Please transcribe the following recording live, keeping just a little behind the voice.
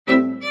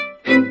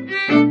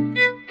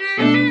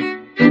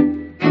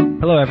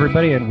Hello,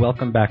 everybody, and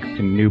welcome back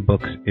to New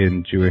Books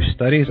in Jewish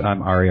Studies.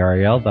 I'm Ari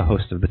Ariel, the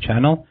host of the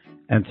channel,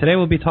 and today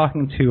we'll be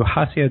talking to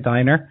Hasia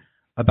Diner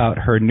about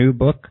her new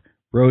book,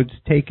 Roads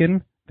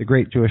Taken, The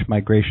Great Jewish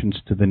Migrations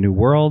to the New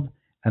World,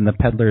 and the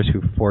Peddlers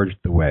Who Forged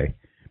the Way.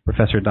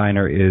 Professor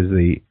Diner is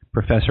the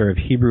professor of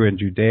Hebrew and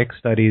Judaic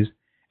Studies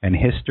and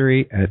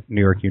History at New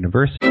York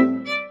University.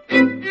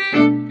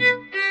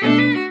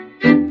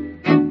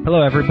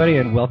 Hello, everybody,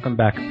 and welcome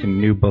back to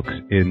New Books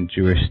in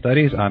Jewish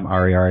Studies. I'm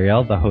Ari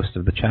Ariel, the host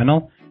of the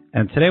channel,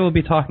 and today we'll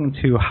be talking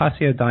to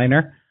Hasia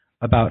Diner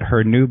about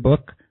her new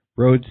book,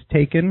 Roads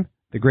Taken,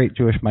 The Great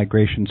Jewish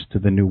Migrations to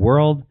the New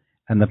World,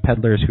 and the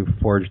Peddlers Who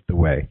Forged the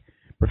Way.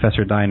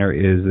 Professor Diner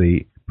is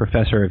the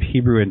professor of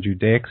Hebrew and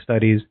Judaic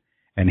Studies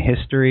and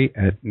History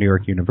at New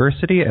York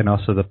University, and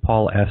also the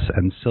Paul S.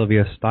 and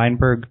Sylvia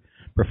Steinberg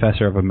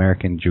Professor of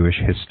American Jewish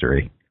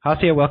History.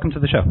 Hasia, welcome to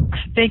the show.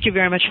 Thank you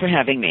very much for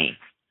having me.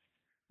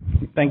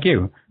 Thank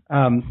you.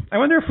 I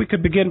wonder if we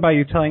could begin by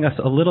you telling us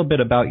a little bit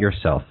about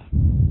yourself.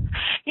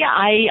 Yeah,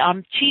 I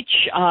teach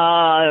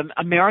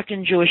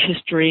American Jewish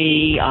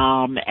history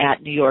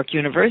at New York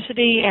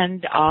University,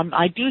 and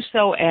I do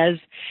so as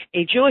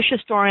a Jewish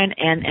historian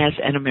and as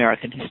an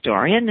American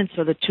historian, and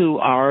so the two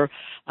are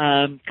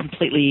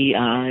completely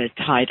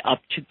tied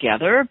up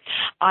together.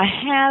 I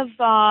have,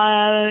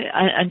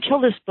 until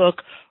this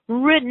book,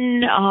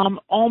 written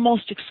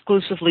almost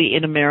exclusively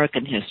in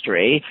American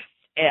history,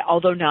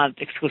 although not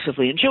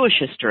exclusively in Jewish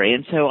history.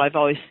 And so I've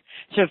always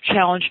sort of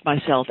challenged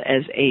myself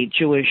as an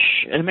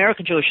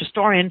American Jewish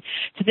historian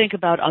to think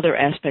about other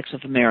aspects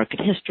of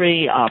American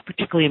history,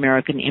 particularly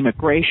American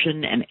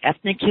immigration and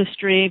ethnic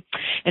history.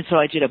 And so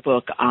I did a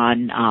book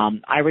on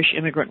Irish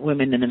immigrant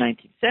women in the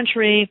 19th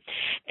century,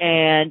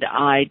 and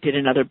I did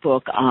another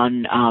book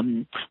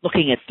on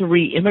looking at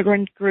three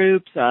immigrant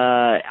groups,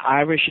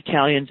 Irish,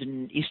 Italians,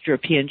 and East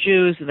European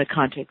Jews in the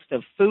context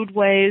of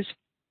foodways.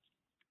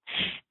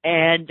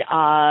 And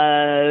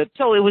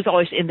so it was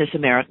always in this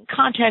American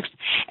context.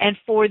 And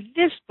for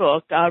this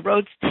book,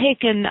 Roads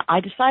Taken,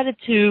 I decided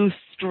to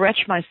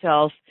stretch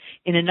myself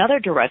in another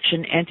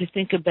direction and to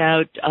think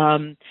about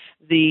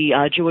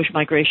the Jewish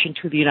migration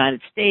to the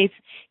United States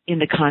in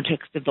the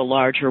context of the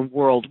larger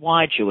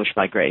worldwide Jewish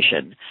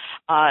migration.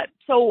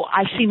 So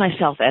I see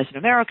myself as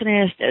an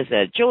Americanist, as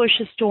a Jewish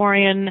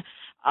historian,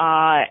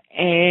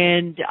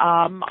 and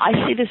I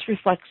see this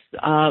reflects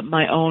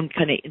my own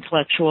kind of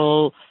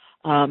intellectual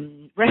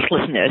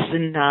restlessness,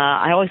 and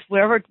I always,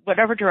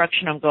 whatever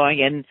direction I'm going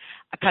in,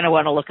 I kind of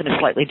want to look at a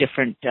slightly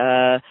different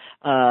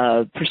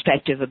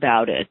perspective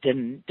about it.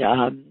 And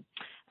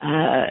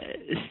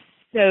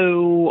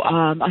so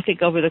I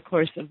think over the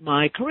course of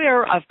my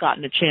career, I've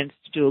gotten a chance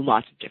to do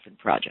lots of different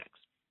projects.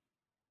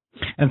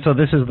 And so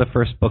this is the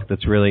first book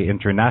that's really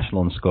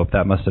international in scope.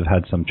 That must have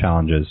had some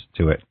challenges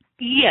to it.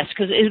 Yes,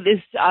 because it is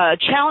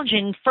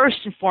challenging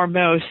first and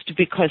foremost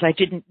because I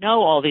didn't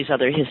know all these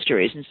other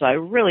histories, and so I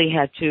really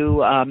had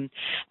to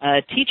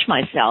teach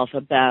myself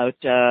about,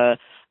 in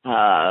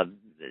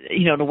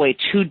a way,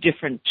 two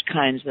different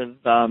kinds of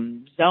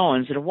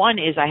zones. And one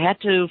is I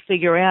had to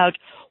figure out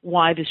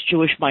why this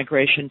Jewish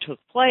migration took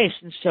place,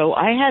 and so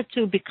I had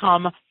to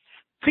become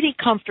pretty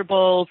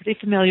comfortable, pretty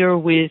familiar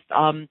with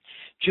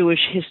Jewish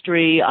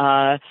history,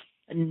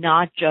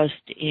 not just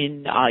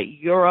in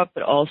Europe,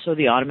 but also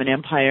the Ottoman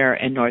Empire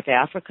and North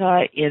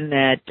Africa, in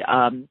that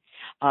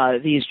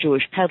these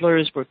Jewish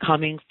peddlers were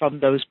coming from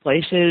those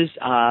places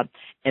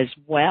as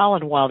well.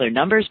 And while their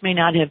numbers may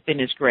not have been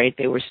as great,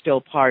 they were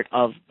still part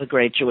of the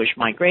Great Jewish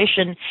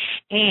Migration,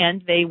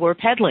 and they were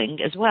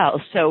peddling as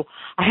well. So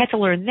I had to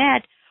learn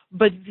that.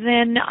 But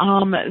then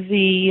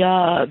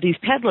these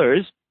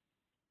peddlers,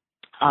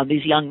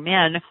 these young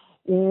men,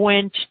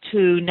 went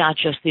to not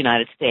just the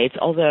United States,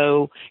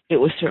 although it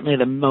was certainly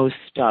the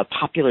most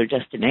popular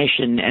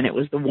destination, and it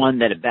was the one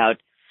that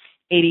about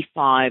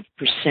 85%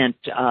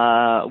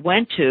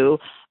 went to.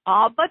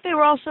 But they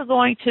were also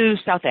going to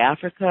South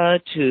Africa,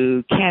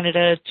 to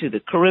Canada, to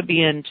the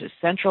Caribbean, to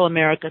Central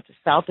America, to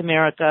South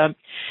America,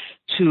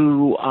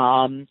 to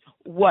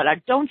what I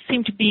don't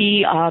seem to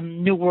be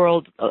New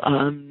World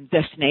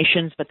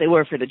destinations, but they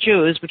were for the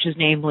Jews, which is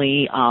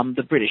namely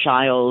the British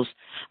Isles,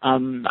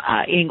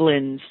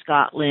 England,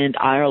 Scotland,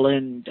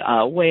 Ireland,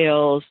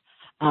 Wales,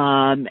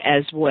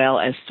 as well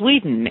as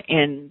Sweden.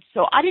 And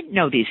so I didn't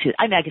know these.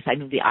 I guess I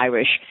knew the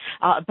Irish,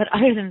 but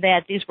other than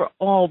that, these were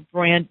all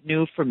brand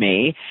new for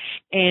me.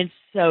 And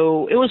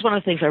so it was one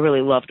of the things I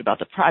really loved about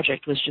the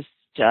project, was just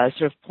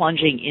sort of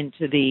plunging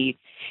into the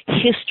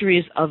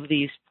histories of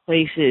these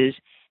places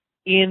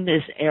in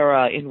this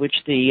era in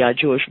which the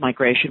Jewish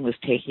migration was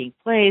taking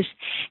place,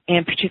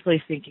 and particularly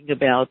thinking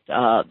about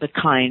the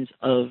kinds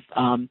of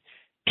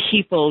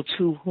people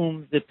to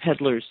whom the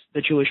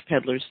Jewish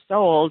peddlers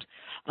sold,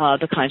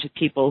 the kinds of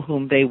people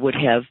whom they would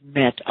have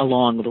met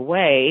along the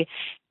way,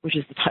 which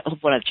is the title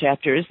of one of the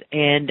chapters,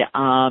 and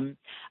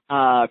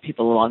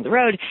people along the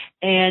road,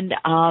 and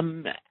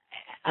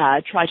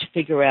try to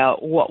figure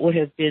out what would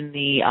have been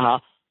the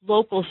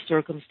local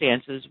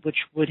circumstances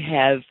which would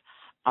have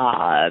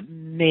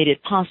made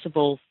it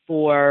possible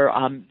for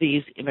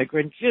these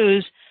immigrant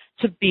Jews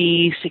to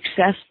be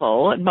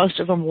successful, and most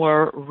of them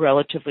were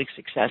relatively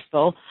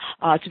successful,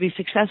 to be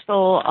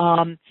successful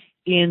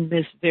in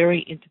this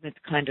very intimate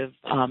kind of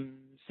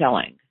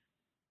selling.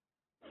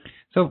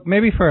 So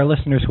maybe for our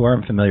listeners who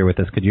aren't familiar with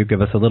this, could you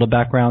give us a little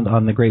background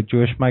on the Great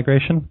Jewish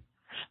Migration?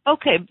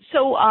 Okay,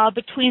 so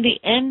between the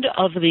end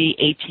of the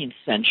 18th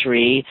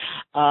century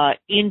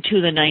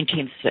into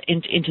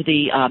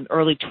the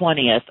early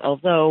 20th,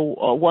 although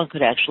one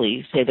could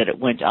actually say that it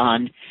went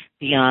on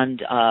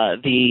beyond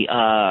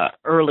the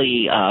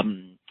early,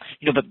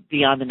 but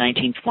beyond the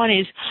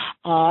 1920s,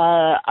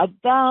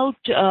 about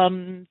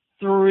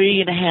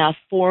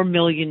 3.5–4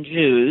 million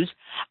Jews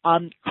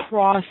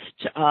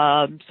crossed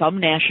some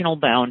national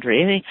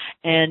boundary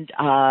and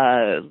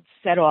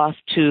set off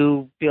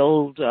to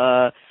build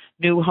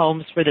new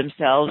homes for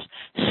themselves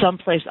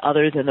someplace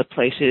other than the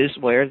places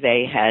where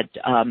they had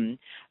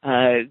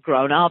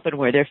grown up and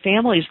where their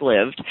families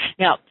lived.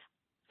 Now,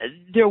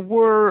 there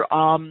were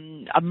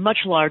a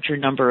much larger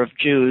number of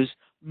Jews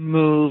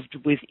moved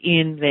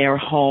within their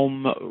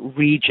home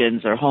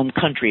regions or home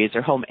countries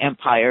or home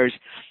empires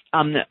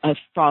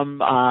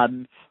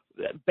from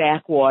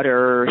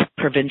backwater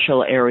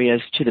provincial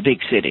areas to the big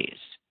cities.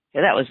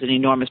 Yeah, that was an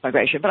enormous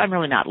migration, but I'm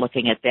really not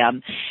looking at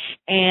them.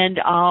 And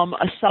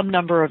some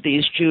number of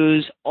these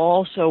Jews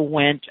also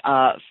went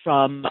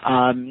from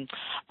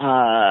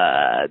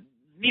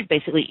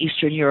basically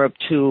Eastern Europe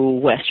to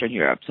Western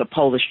Europe, so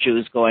Polish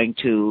Jews going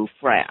to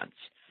France,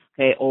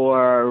 okay,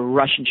 or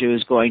Russian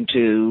Jews going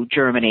to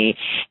Germany.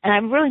 And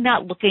I'm really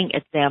not looking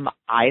at them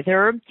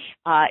either,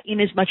 in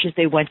as much as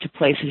they went to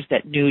places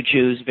that knew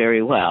Jews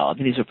very well. I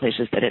mean, these are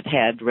places that had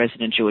had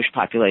resident Jewish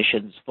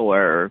populations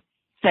for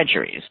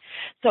centuries.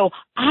 So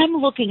I'm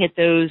looking at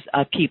those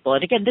people,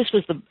 and again, this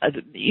was the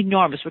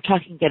enormous. We're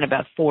talking again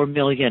about 4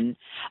 million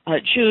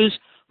Jews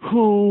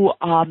who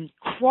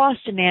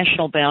crossed a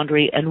national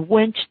boundary and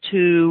went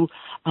to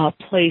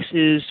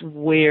places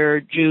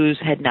where Jews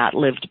had not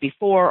lived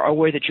before, or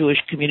where the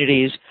Jewish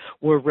communities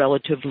were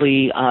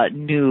relatively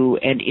new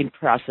and in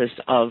process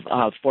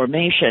of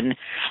formation.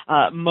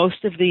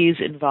 Most of these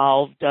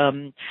involved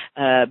some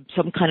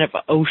kind of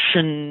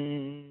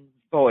ocean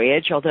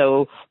voyage,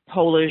 although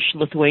Polish,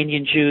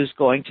 Lithuanian Jews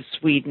going to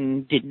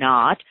Sweden did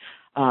not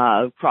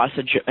cross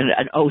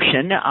an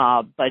ocean,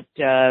 but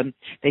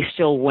they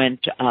still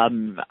went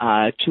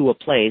to a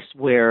place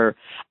where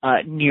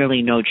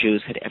nearly no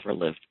Jews had ever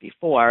lived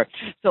before.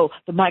 So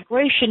the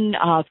migration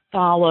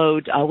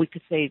followed, we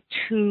could say,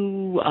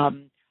 two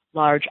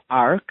large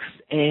arcs,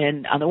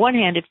 and on the one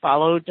hand, it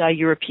followed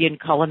European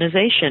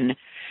colonization.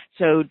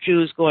 So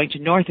Jews going to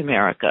North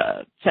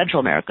America, Central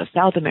America,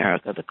 South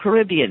America, the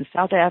Caribbean,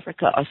 South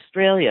Africa,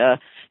 Australia,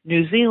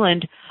 New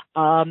Zealand,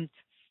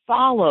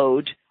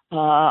 followed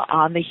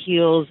on the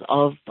heels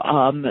of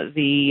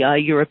the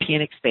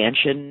European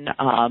expansion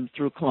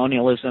through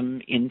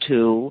colonialism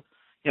into,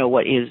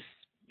 what is,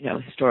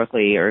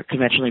 historically or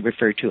conventionally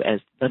referred to as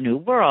the New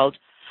World.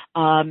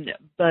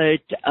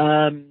 But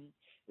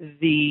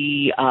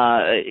the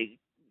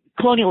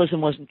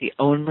colonialism wasn't the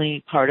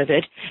only part of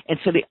it. And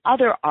so the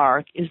other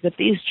arc is that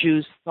these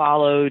Jews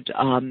followed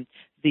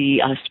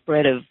the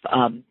spread of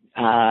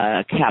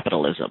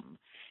capitalism.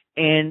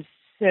 And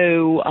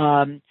so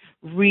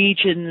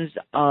regions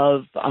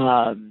of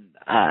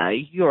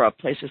Europe,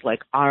 places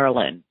like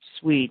Ireland,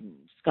 Sweden,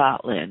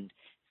 Scotland,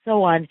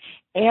 so on,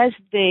 as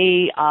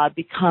they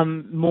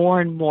become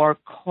more and more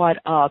caught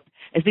up,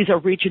 as these are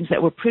regions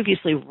that were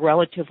previously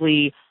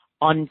relatively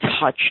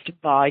untouched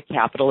by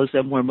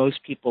capitalism, where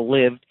most people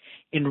lived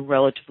in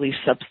relatively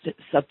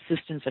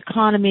subsistence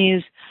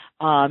economies,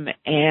 and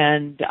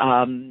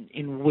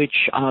in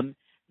which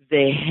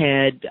they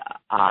had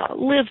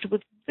lived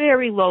with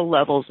very low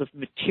levels of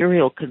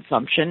material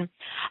consumption.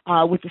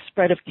 With the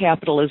spread of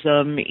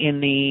capitalism in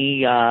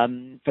the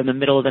from the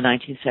middle of the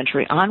 19th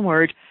century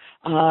onward,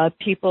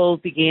 people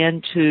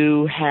began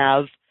to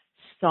have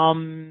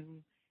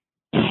some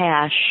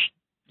cash,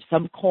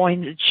 some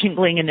coin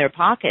jingling in their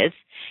pockets,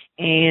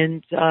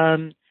 and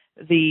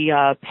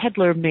the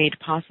peddler made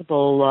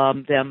possible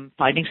them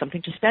finding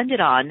something to spend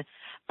it on.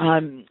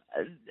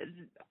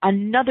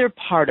 Another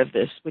part of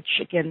this, which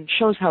again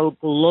shows how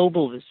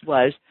global this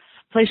was,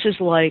 places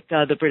like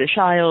the British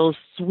Isles,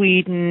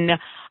 Sweden,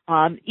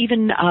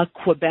 even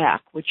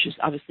Quebec, which is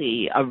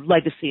obviously a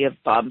legacy of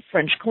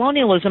French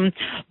colonialism,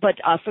 but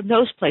from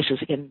those places,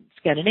 again,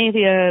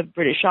 Scandinavia,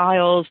 British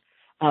Isles,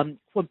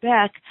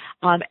 Quebec,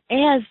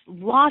 as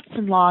lots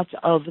and lots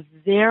of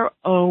their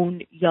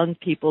own young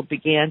people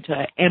began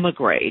to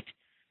emigrate,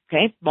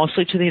 okay,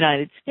 mostly to the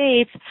United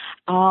States,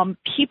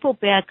 people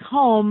back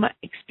home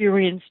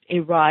experienced a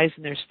rise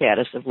in their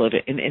status of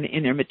living,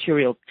 in their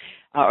material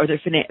or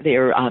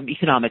their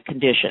economic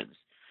conditions.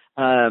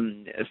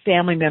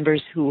 Family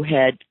members who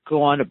had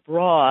gone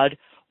abroad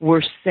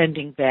were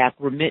sending back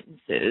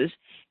remittances,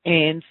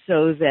 and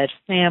so that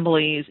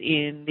families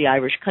in the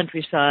Irish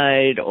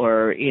countryside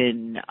or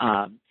in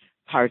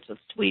parts of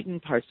Sweden,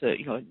 parts of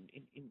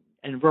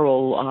in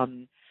rural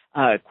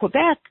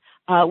Quebec,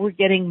 were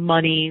getting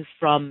money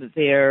from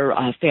their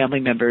family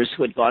members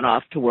who had gone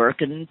off to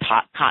work in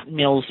cotton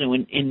mills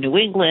in New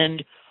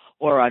England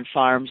or on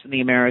farms in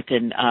the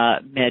American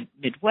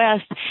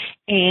Midwest.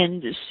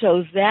 And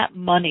so that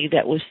money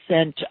that was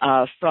sent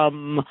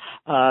from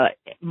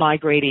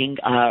migrating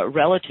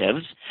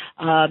relatives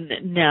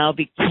now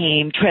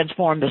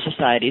transformed the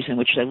societies in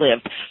which they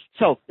lived.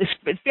 So this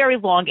very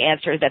long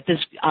answer that this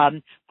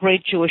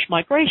great Jewish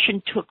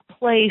migration took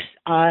place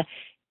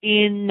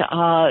in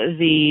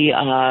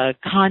the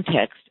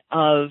context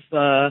of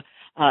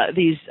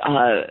these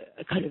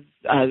kind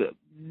of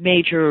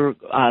major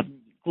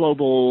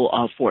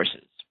global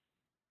forces.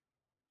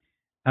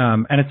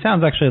 And it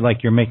sounds actually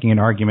like you're making an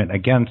argument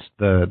against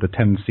the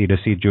tendency to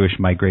see Jewish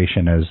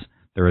migration as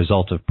the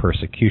result of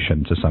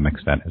persecution to some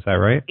extent. Is that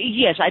right?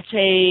 Yes, I'd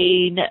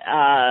say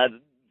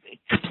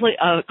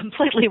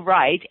completely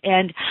right.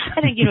 And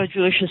I think,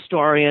 Jewish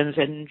historians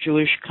and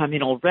Jewish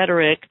communal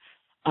rhetoric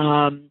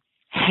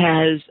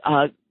has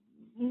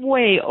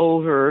way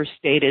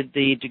overstated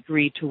the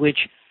degree to which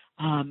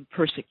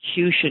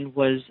persecution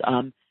was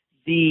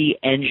the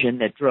engine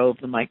that drove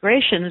the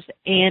migrations.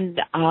 And,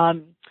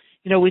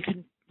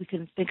 we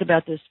can think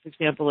about this, for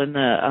example, in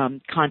the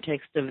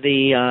context of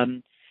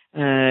the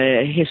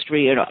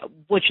history,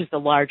 which is the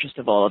largest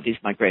of all of these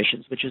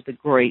migrations, which is the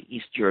Great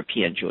East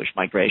European Jewish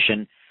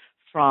migration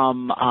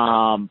from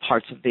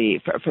parts of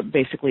from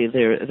basically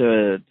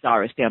the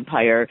Tsarist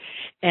Empire.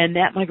 And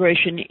that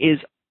migration is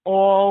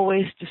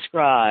always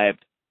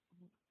described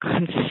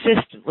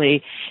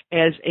consistently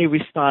as a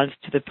response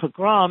to the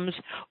pogroms,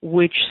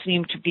 which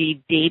seem to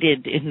be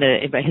dated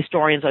by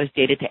historians, always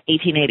dated to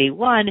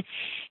 1881,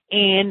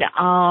 and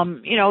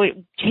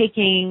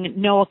taking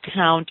no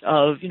account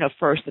of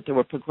first that there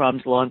were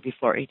pogroms long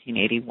before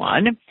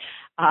 1881.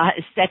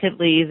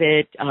 Secondly,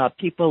 that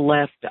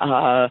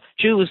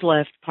Jews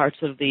left parts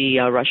of the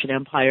Russian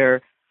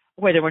Empire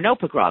where there were no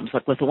pogroms,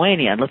 like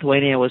Lithuania. And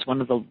Lithuania was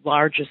one of the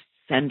largest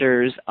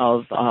senders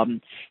of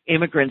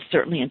immigrants,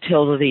 certainly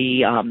until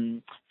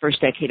the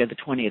first decade of the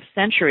 20th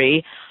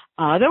century.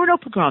 There were no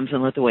pogroms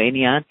in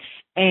Lithuania,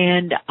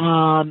 and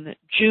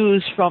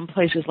Jews from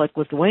places like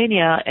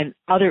Lithuania and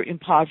other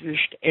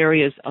impoverished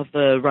areas of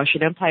the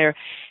Russian Empire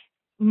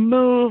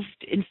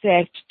moved, in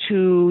fact,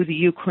 to the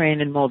Ukraine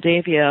and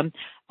Moldavia,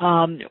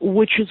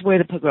 which is where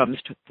the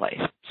pogroms took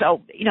place.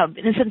 So, in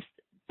a sense,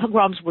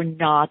 pogroms were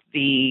not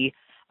the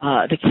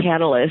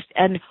catalyst,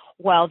 and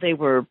while they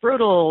were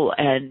brutal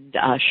and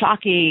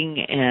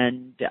shocking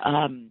and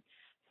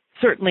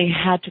certainly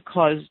had to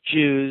cause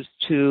Jews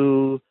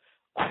to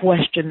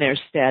question their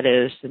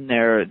status and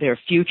their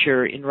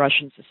future in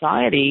Russian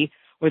society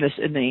or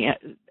in the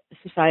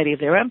society of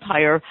their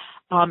empire,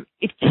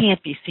 it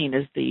can't be seen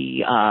as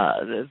the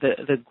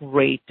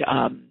great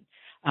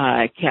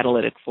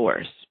catalytic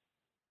force.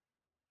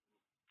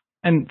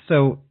 And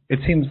so it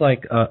seems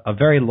like a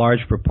very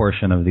large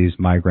proportion of these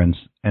migrants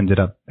ended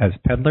up as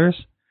peddlers.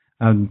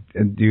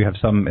 Do you have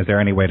is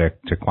there any way to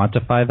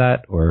quantify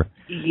that, or?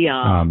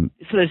 Yeah.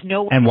 So there's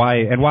no. And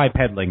why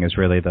peddling is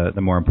really the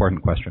more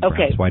important question.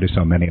 Perhaps. Okay. Why do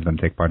so many of them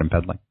take part in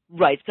peddling?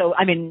 Right. So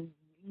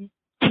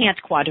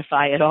can't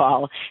quantify it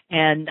all,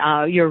 and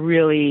you're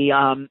really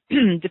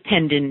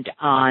dependent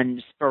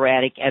on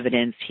sporadic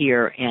evidence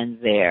here and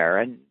there,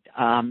 and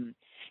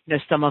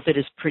some of it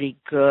is pretty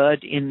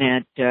good in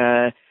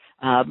that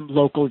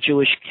local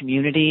Jewish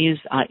communities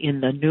in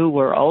the New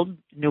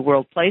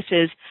World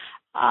places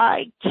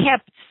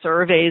kept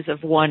surveys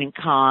of one in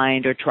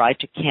kind or tried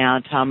to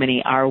count how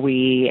many are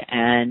we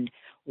and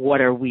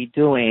what are we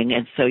doing,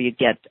 and so you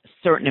get a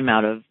certain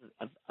amount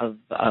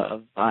of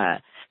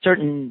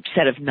certain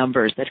set of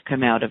numbers that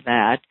come out of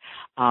that,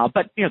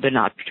 but they're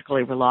not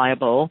particularly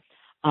reliable.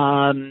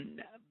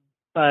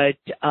 But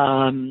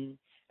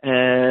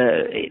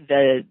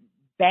the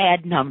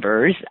bad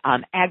numbers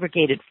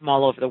aggregated from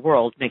all over the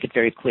world make it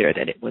very clear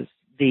that it was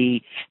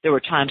there were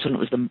times when it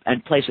was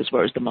and places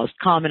where it was the most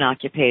common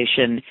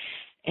occupation,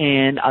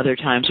 and other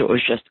times it was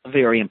just a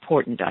very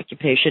important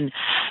occupation.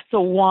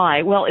 So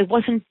why? Well, it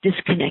wasn't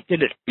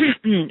disconnected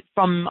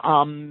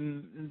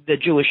from the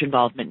Jewish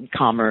involvement in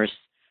commerce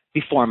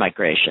before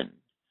migration.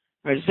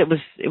 Right?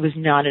 It was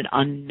not an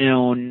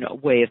unknown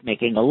way of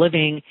making a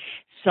living.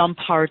 Some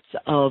parts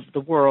of the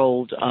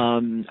world,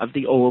 of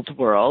the old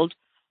world,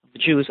 the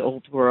Jews'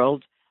 old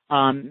world,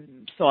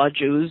 saw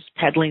Jews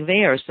peddling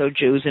there. So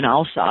Jews in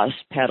Alsace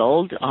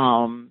peddled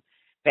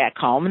back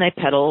home, and they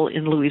peddle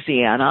in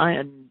Louisiana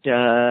and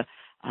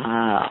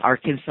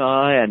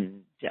Arkansas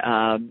and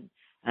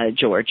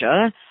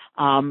Georgia.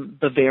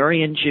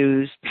 Bavarian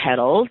Jews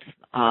peddled,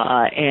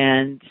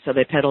 and so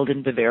they peddled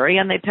in Bavaria,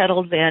 and they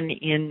peddled then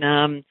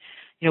in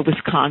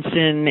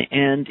Wisconsin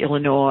and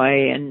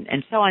Illinois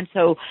and so on.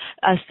 So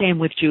same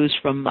with Jews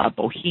from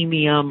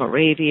Bohemia,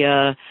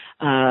 Moravia,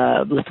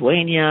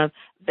 Lithuania.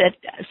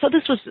 So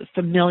this was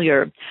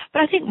familiar.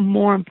 But I think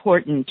more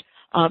important,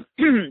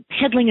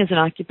 peddling as an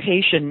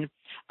occupation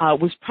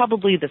was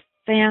probably the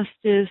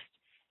fastest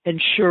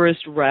and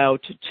surest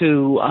route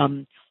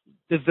to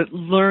the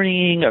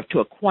learning or to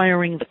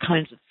acquiring the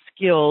kinds of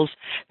skills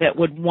that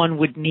one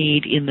would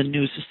need in the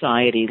new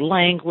society: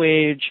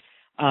 language,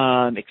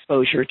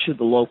 exposure to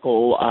the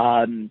local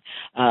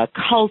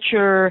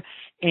culture,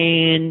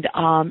 and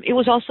it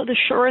was also the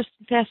surest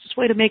and fastest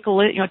way to make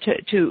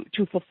to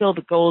fulfill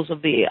the goals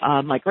of the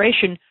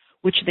migration,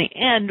 which in the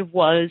end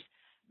was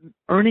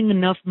earning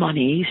enough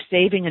money,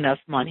 saving enough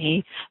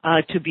money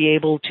to be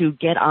able to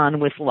get on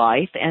with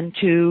life and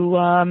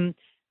to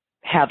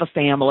have a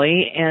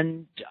family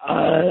and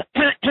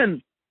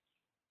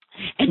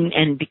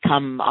and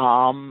become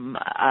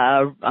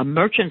a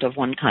merchant of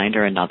one kind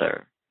or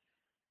another.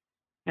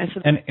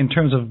 And in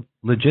terms of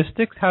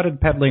logistics, how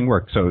did peddling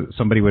work? So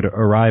somebody would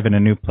arrive in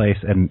a new place,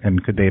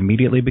 and could they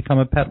immediately become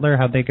a peddler?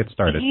 How'd they get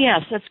started?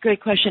 Yes, that's a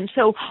great question.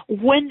 So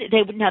when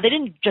they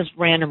didn't just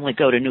randomly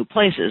go to new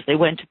places. They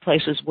went to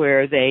places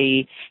where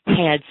they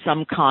had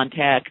some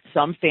contact,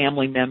 some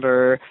family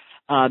member,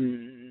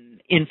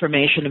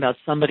 information about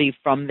somebody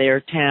from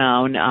their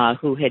town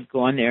who had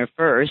gone there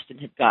first and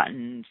had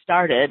gotten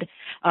started.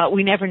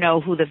 We never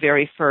know who the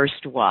very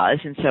first was,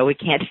 and so we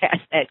can't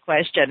ask that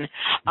question.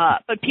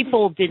 But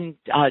people didn't,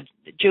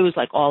 Jews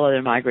like all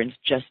other migrants,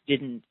 just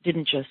didn't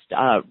just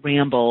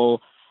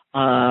ramble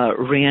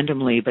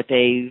randomly, but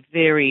they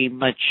very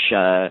much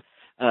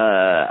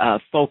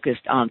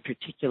focused on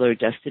particular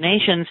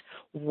destinations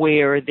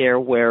where they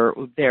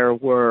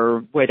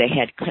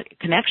had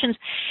connections,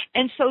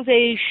 and so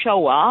they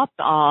show up,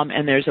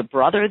 and there's a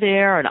brother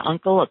there, an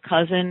uncle, a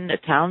cousin, a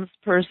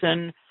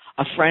townsperson,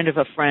 a friend of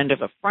a friend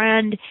of a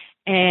friend,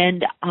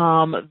 and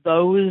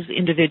those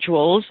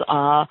individuals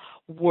there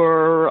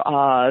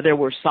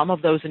were some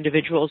of those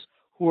individuals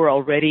who were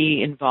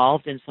already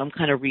involved in some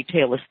kind of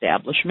retail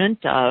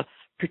establishment.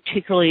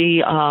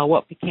 Particularly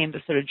what became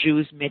the sort of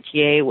Jews'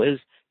 métier was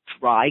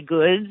dry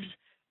goods,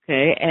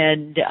 okay,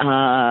 and,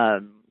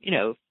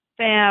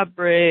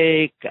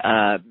 fabric,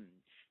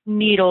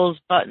 needles,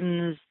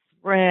 buttons,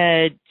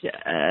 thread,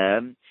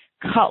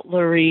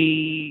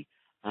 cutlery,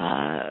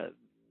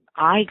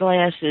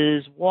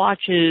 eyeglasses,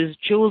 watches,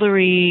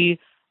 jewelry,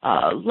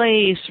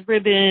 lace,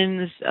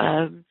 ribbons,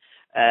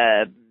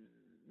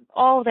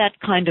 all that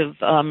kind of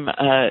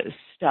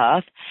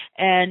stuff.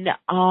 And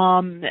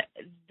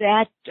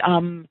that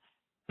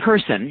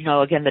person,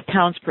 again, the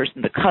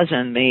townsperson, the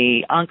cousin,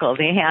 the uncle,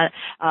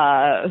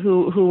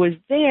 who was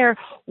there,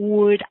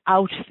 would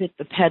outfit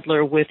the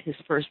peddler with his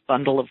first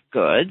bundle of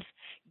goods,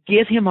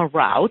 give him a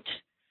route,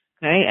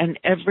 okay, and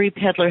every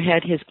peddler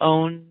had his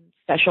own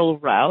special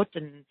route,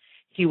 and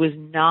he was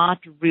not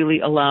really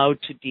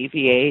allowed to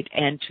deviate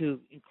and to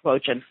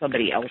encroach on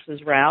somebody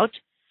else's route,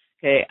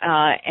 okay,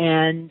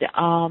 and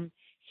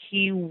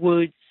he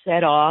would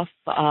set off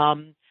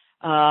on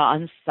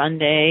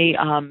Sunday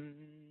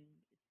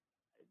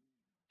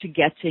to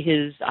get to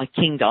his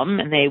kingdom,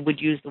 and they would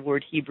use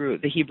the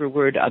Hebrew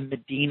word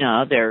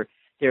Medina, their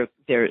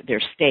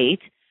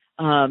state,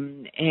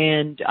 and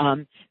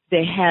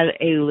they had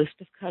a list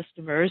of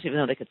customers, even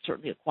though they could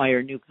certainly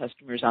acquire new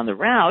customers on the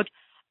route,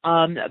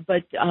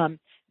 but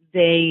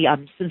they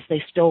since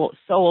they still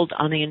sold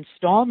on the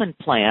installment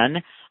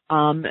plan,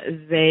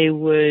 they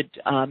would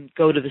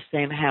go to the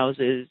same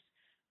houses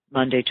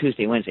Monday,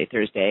 Tuesday, Wednesday,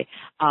 Thursday,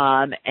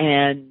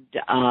 and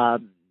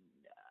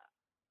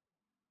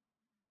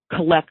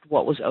collect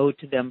what was owed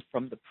to them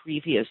from the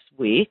previous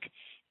week,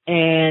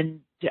 and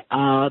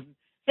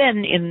then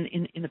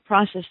in the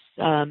process,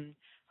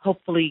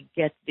 hopefully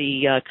get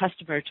the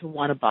customer to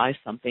want to buy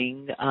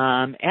something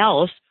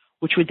else,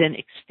 which would then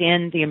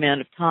extend the amount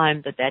of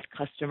time that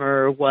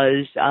customer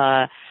was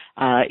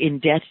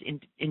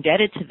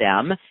indebted to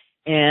them,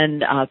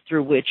 and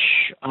through which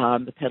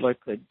the peddler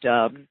could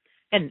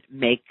and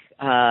make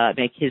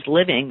his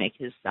living, make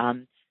his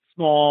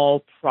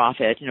small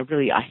profit,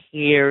 really a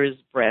hair's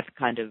breadth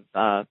kind of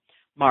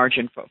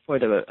margin for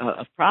the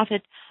of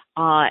profit,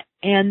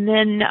 and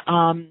then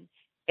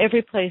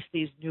every place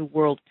these New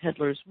World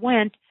peddlers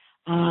went,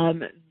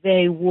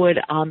 they would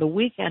on the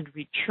weekend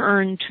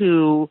return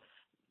to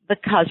the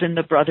cousin,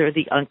 the brother,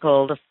 the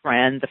uncle, the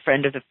friend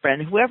of the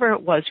friend, whoever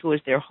it was who was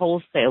their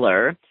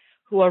wholesaler,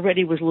 who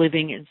already was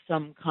living in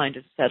some kind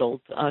of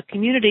settled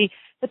community.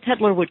 The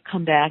peddler would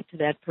come back to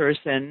that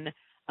person.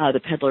 The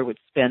peddler would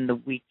spend the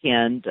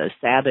weekend,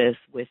 Sabbath,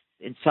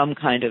 in some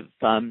kind of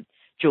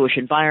Jewish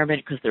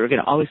environment, because there were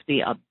going to always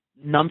be a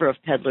number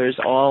of peddlers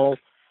all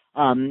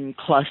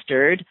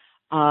clustered.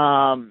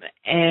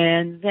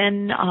 And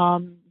then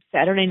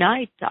Saturday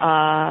night,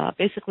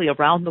 basically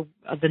around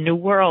the New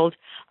World,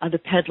 the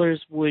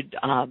peddlers would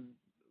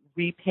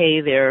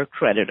repay their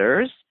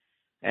creditors.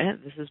 Okay?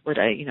 This is what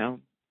I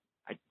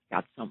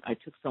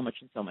took so much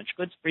and so much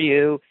goods for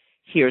you.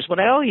 Here's what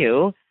I owe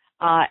you.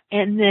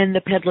 And then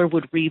the peddler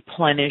would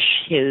replenish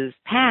his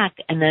pack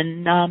and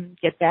then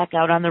get back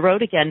out on the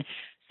road again.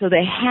 So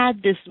they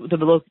had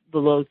the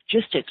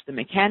logistics, the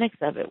mechanics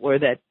of it were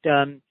that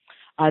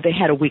they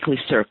had a weekly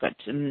circuit.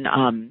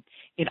 And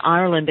in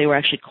Ireland, they were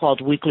actually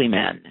called weekly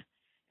men.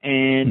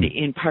 And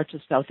in parts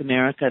of South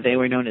America, they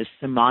were known as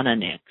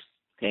semananics,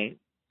 okay,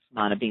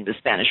 semana being the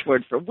Spanish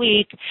word for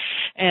week,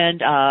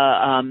 and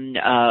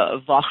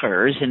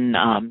Wochers in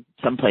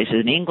some places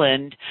in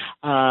England.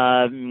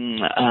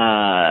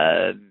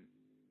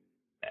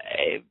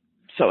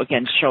 So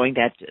again, showing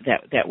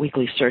that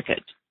weekly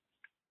circuit.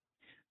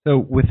 So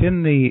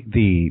within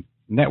the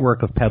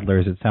network of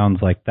peddlers, it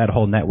sounds like that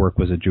whole network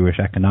was a Jewish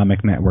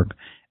economic network.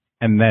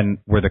 And then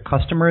were the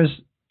customers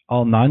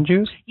all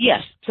non-Jews?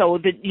 Yes. So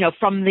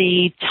from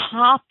the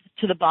top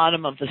to the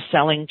bottom of the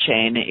selling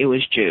chain, it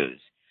was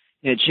Jews.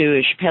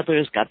 Jewish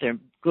peddlers got their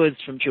goods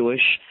from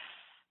Jewish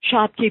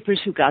shopkeepers,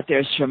 who got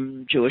theirs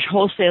from Jewish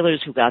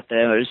wholesalers, who got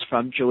theirs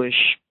from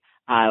Jewish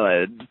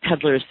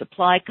peddlers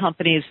supply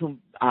companies, who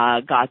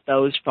got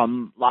those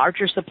from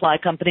larger supply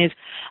companies,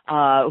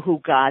 who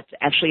got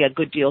actually a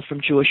good deal from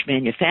Jewish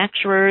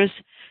manufacturers.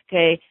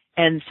 Okay.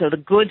 And so the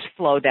goods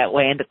flowed that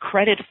way and the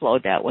credit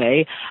flowed that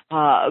way.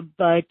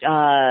 But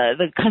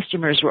the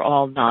customers were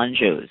all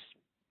non-Jews.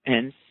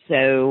 And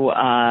so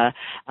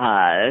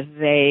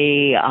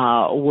they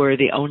were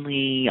the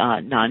only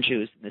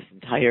non-Jews in this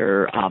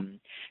entire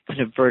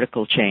kind of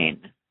vertical chain.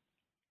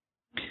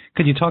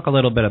 Could you talk a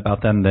little bit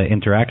about then the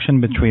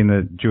interaction between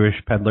the Jewish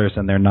peddlers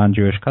and their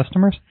non-Jewish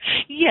customers?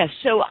 Yes.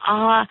 So,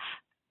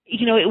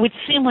 it would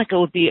seem like it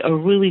would be a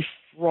really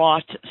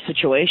fraught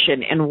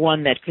situation and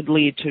one that could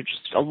lead to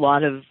just a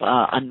lot of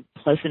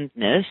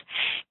unpleasantness.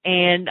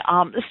 And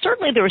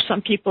certainly there were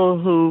some people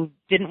who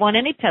didn't want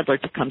any peddler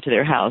to come to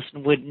their house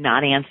and would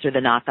not answer the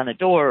knock on the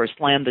door or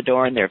slam the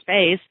door in their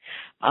face.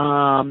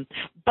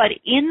 But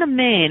in the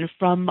main,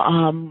 from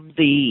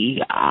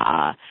the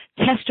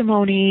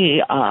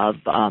testimony of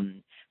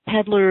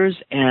peddlers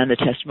and the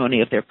testimony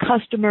of their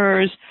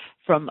customers,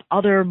 from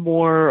other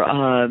more,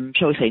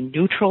 shall we say,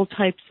 neutral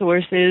type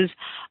sources,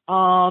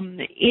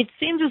 it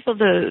seems as though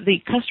the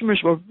customers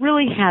were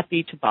really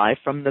happy to buy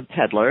from the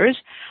peddlers.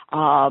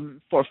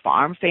 For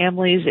farm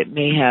families, it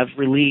may have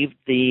relieved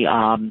the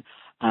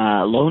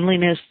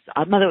loneliness.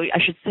 By the way, I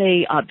should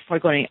say, before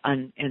going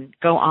on and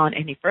go on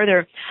any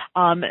further,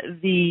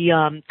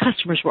 the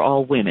customers were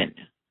all women.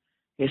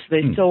 Okay,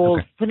 so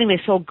they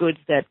sold goods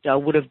that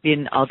would have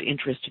been of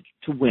interest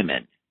to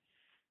women.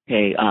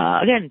 Okay,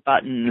 again,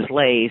 buttons,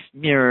 lace,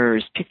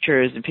 mirrors,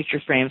 pictures and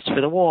picture frames for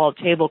the wall,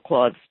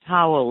 tablecloths,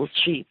 towels,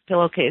 sheets,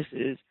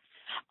 pillowcases.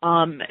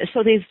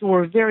 So these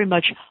were very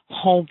much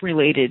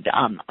home-related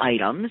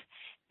items.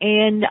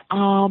 And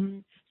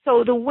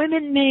so the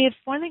women may have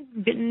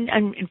been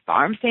in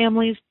farm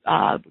families,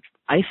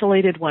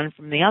 isolated one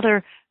from the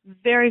other,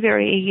 very,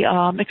 very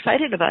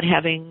excited about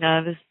having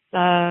this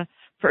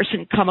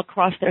person come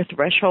across their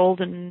threshold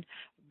and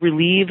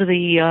relieve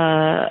the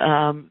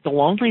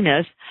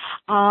loneliness.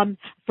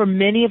 For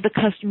many of the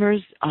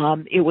customers,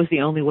 it was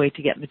the only way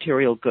to get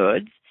material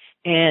goods.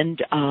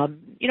 And,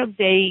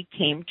 they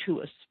came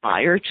to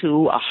aspire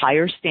to a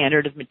higher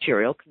standard of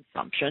material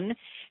consumption.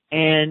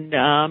 And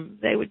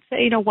they would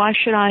say, why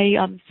should I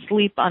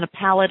sleep on a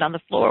pallet on the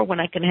floor when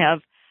I can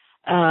have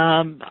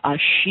a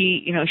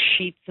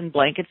sheets and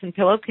blankets and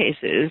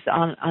pillowcases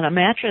on a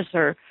mattress?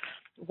 Or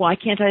why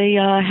can't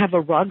I have a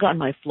rug on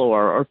my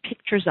floor or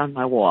pictures on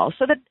my wall?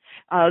 So that,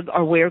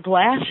 or wear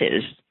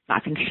glasses,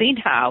 not can see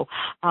now.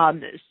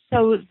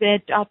 So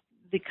that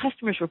the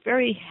customers were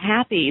very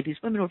happy, these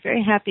women were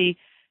very happy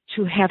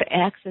to have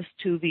access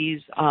to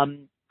these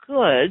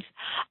goods.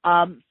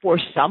 For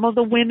some of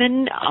the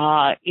women,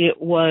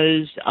 it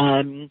was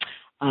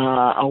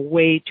a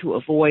way to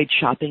avoid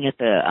shopping at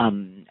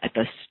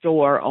the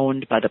store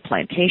owned by the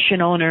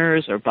plantation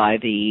owners or by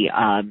the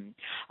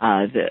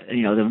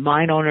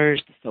mine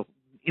owners, the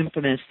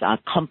infamous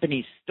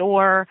company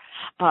store.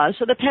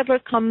 So the peddler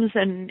comes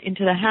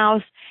into the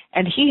house,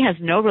 and he has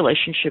no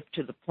relationship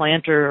to the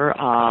planter.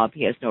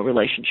 He has no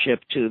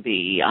relationship to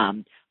the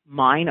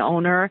mine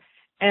owner.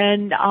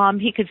 And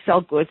he could sell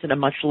goods at a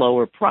much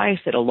lower price,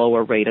 at a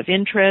lower rate of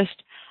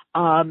interest.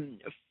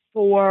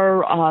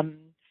 For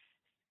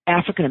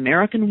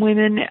African-American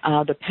women,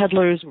 the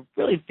peddlers were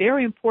really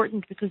very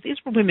important because these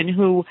were women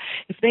who,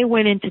 if they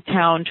went into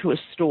town to a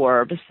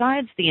store,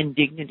 besides the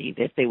indignity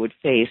that they would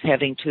face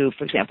having to,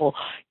 for example,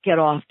 get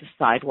off the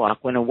sidewalk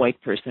when a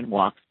white person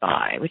walks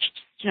by, which,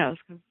 is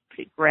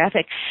pretty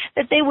graphic,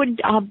 that they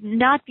would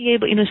not be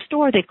able, in a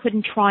store, they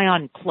couldn't try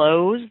on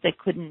clothes, they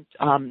couldn't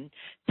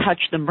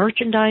touch the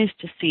merchandise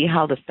to see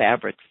how the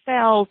fabric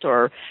felt,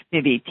 or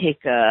maybe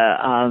take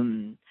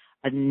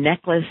a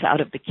necklace out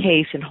of the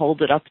case and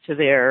hold it up to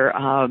their,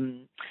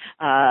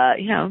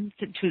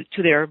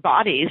 to their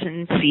bodies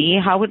and see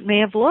how it may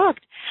have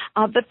looked.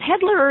 The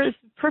peddler is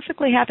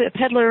perfectly happy. The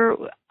peddler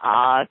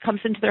comes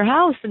into their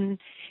house and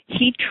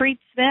he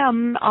treats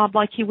them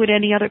like he would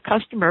any other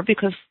customer,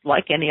 because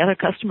like any other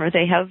customer,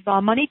 they have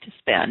money to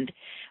spend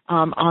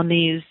on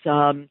these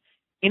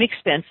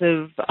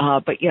inexpensive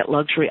but yet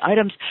luxury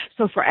items.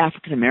 So for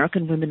African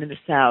American women in the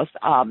South,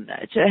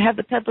 to have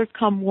the peddler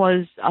come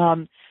was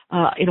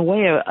in a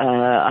way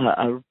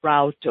a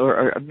route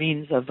or a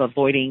means of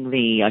avoiding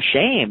the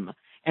shame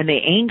and the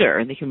anger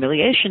and the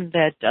humiliation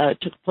that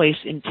took place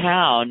in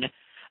town.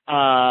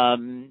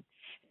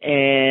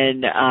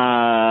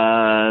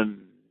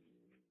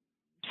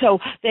 so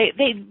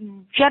they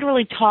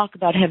generally talk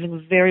about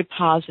having very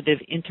positive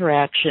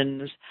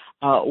interactions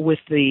with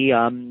the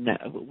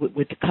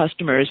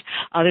customers.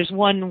 There's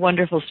one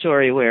wonderful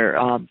story where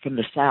from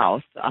the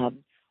South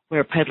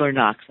where a peddler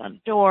knocks on the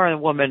door, and a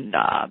woman,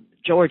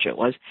 Georgia it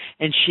was,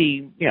 and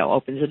she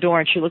opens the door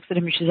and she looks at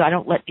him and she says, "I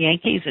don't let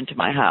Yankees into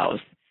my house."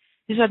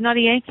 He said, "I'm not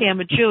a Yankee,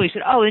 I'm a Jew." He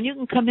said, "Oh, then you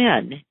can come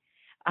in."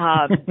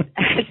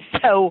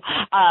 So,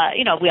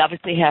 we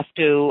obviously have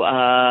to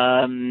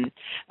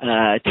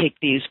take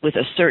these with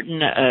a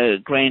certain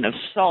grain of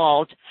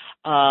salt.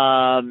 But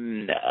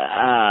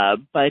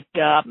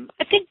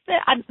I think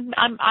that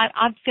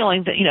I'm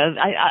feeling that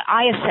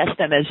I assess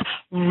them as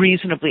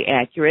reasonably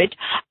accurate.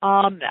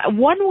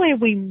 One way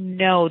we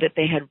know that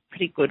they had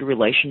pretty good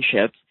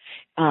relationships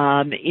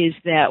is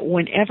that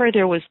whenever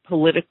there was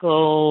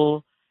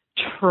political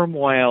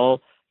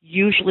turmoil,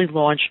 usually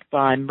launched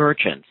by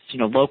merchants,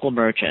 local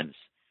merchants,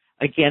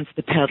 against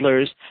the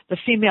peddlers, the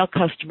female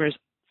customers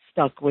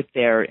stuck with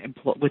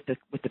with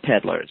the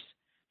peddlers.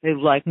 They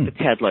liked the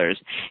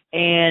peddlers,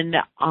 and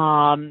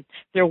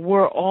there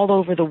were all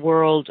over the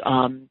world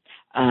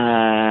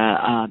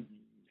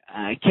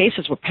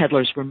cases where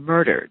peddlers were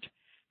murdered.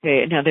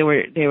 Now they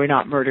were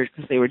not murdered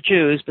because they were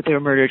Jews, but they were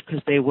murdered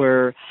because they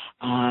were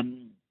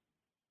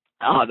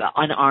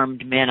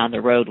unarmed men on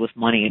the road with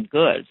money and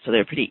goods, so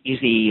they're a pretty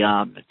easy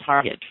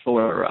target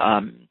for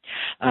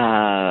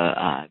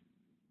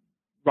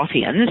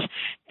ruffians.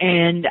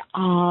 And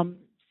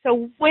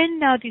so when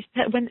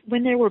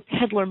there were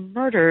peddler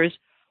murders,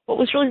 what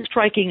was really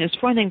striking is,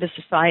 for one thing, the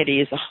society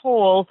as a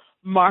whole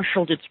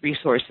marshaled its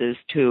resources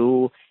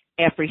to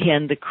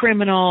apprehend the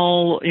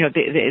criminal,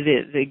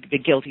 the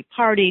guilty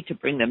party, to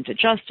bring them to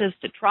justice,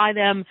 to try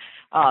them,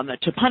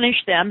 to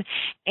punish them.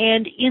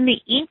 And in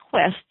the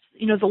inquests,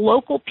 the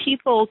local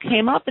people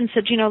came up and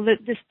said,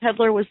 that this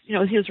peddler was, he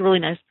was a really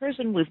nice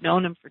person. We've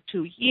known him for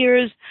 2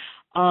 years.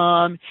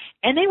 And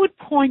they would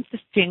point the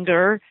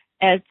finger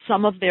at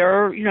some of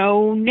their,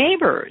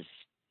 neighbors.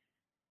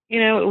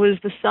 It was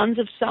the sons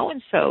of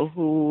so-and-so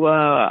who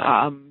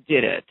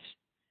did it.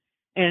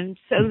 And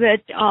so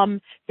that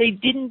they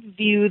didn't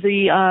view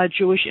the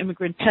Jewish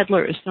immigrant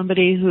peddler as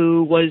somebody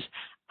who was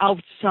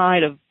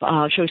outside of,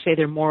 shall we say,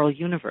 their moral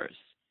universe.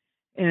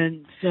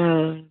 And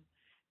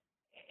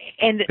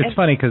it's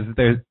funny because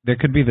there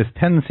could be this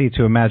tendency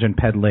to imagine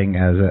peddling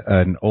as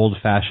an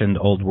old-fashioned,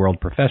 old-world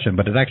profession,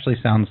 but it actually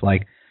sounds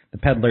like the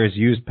peddlers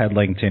used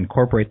peddling to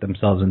incorporate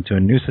themselves into a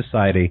new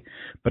society,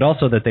 but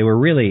also that they were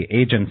really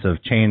agents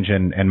of change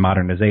and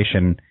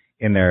modernization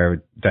in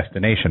their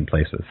destination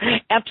places.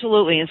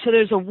 Absolutely. And so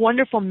there's a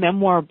wonderful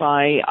memoir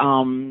by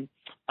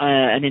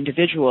an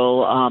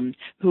individual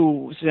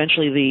who was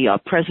eventually the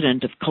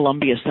president of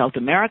Colombia, South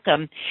America.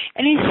 And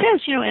he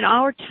says, in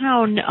our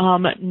town,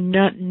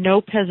 no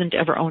peasant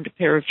ever owned a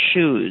pair of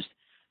shoes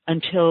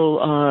until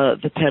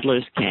the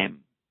peddlers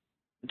came.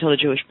 Until the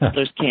Jewish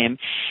peddlers came.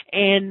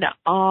 And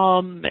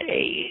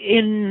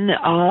in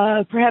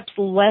perhaps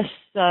less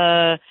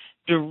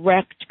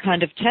direct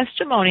kind of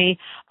testimony,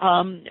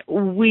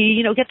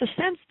 we, get the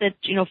sense that,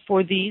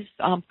 for these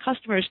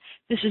customers,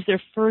 this is their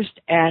first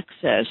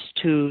access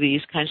to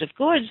these kinds of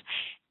goods.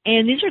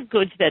 And these are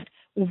goods that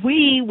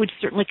we would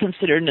certainly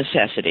consider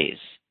necessities,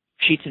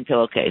 sheets and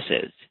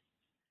pillowcases.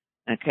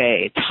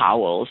 Okay,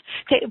 towels.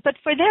 Okay, but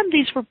for them,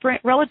 these were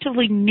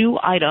relatively new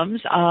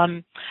items.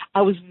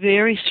 I was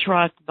very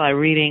struck by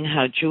reading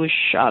how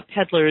Jewish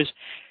peddlers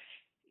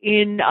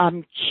in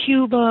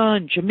Cuba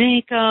and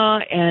Jamaica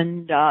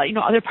and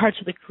other parts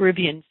of the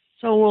Caribbean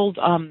sold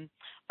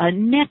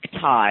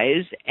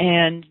neckties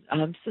and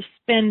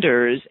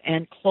suspenders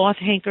and cloth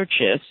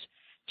handkerchiefs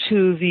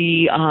to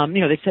the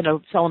they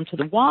sell them to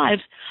the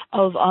wives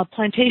of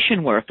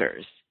plantation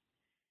workers.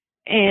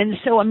 And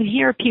so,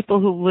 here are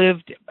people who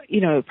lived,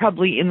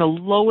 probably in the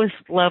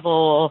lowest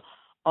level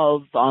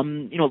of,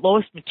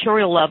 lowest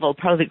material level,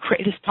 probably the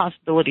greatest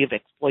possibility of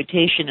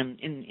exploitation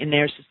in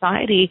their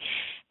society.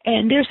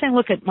 And they're saying,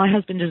 look, my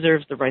husband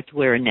deserves the right to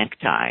wear a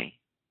necktie.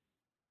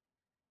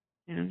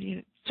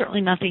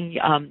 Certainly nothing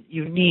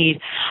you need.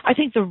 I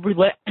think the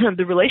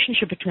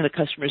relationship between the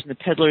customers and the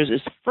peddlers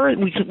is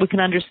we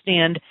can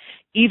understand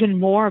even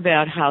more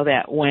about how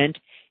that went,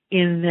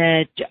 in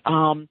that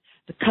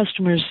the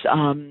customers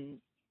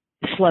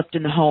slept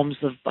in the homes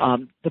of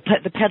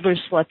the peddlers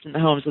slept in the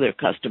homes of their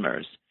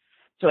customers.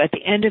 So at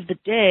the end of the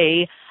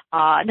day,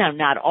 now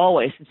not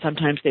always, and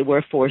sometimes they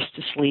were forced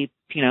to sleep,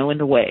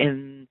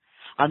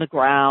 on the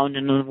ground,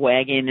 in a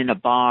wagon, in a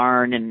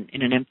barn, in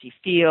an empty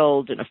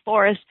field, in a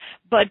forest.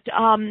 But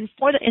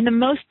in the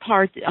most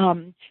part,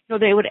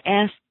 they would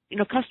ask,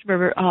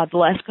 customer, the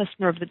last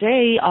customer of the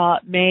day,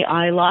 may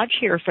I lodge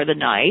here for the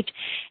night?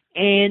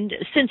 And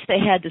since they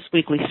had this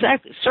weekly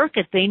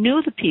circuit, they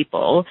knew the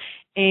people,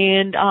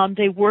 and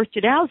they worked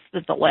it out so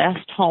that the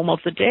last home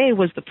of the day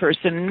was the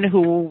person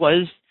who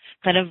was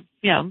kind of,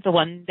 the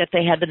one that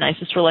they had the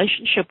nicest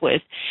relationship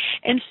with.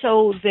 And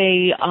so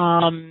they,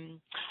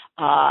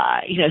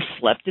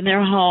 slept in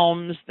their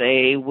homes.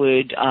 They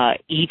would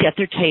eat at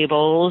their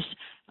tables.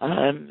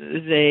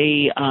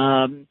 They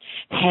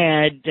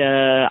had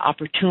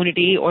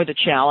opportunity or the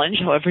challenge,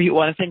 however you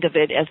want to think of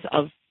it, as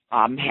of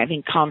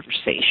having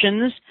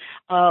conversations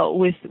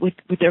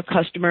with their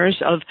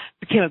customers.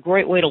 Became a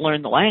great way to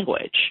learn the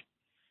language.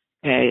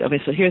 Okay, I mean,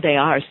 so here they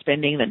are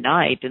spending the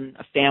night in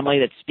a family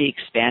that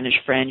speaks Spanish,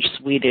 French,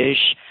 Swedish,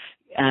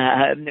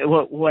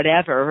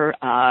 whatever,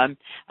 and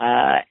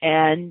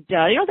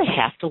they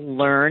have to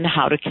learn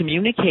how to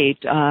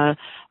communicate.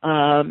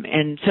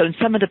 And so in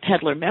some of the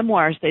peddler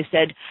memoirs, they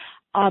said,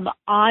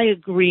 I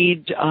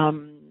agreed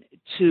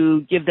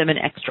to give them an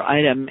extra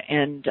item,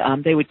 and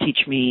they would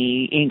teach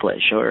me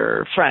English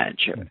or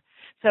French.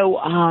 So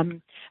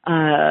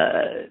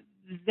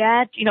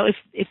that,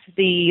 if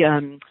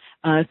the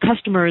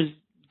customers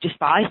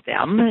despise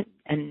them,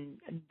 and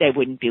they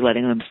wouldn't be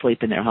letting them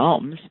sleep in their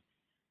homes.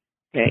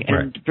 Okay,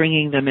 right. And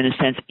bringing them, in a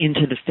sense,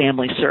 into the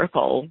family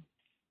circle.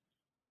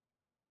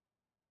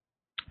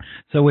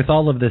 So with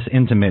all of this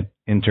intimate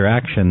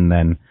interaction,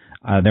 then,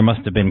 there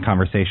must have been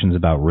conversations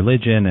about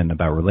religion and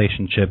about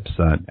relationships.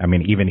 I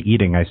mean, even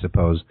eating, I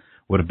suppose,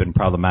 would have been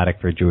problematic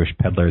for Jewish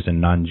peddlers in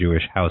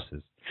non-Jewish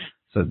houses.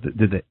 So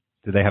did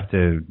they have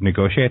to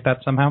negotiate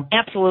that somehow?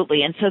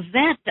 Absolutely. And so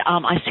that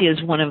I see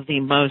as one of the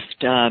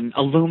most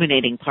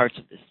illuminating parts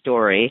of the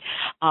story,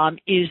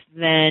 is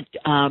that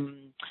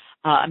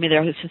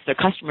since their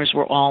customers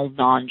were all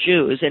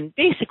non-Jews, and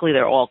basically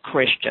they're all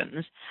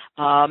Christians,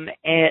 so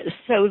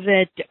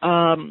that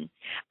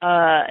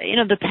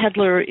the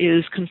peddler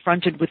is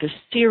confronted with a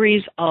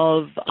series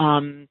of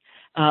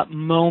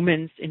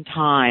moments in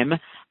time,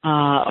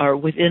 or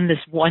within this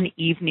one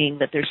evening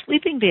that they're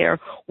sleeping there,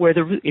 where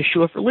the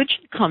issue of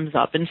religion comes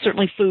up, and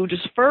certainly food is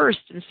first.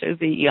 And so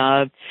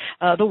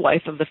the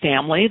wife of the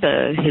family,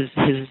 his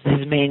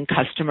main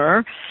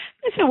customer,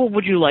 they say, "Well,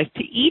 would you like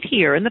to eat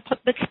here?" And the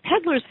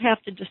peddlers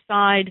have to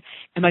decide,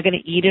 am I going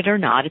to eat it or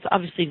not? It's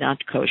obviously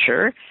not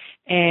kosher,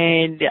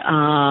 and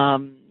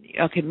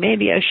okay,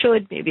 maybe I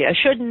should, maybe I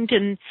shouldn't.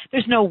 And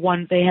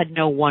they had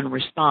no one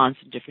response.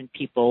 Different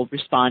people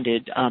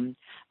responded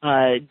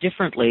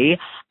differently,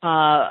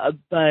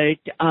 but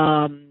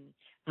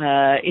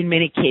in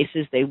many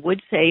cases they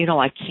would say,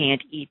 I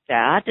can't eat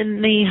that,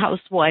 and the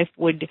housewife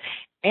would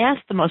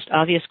ask the most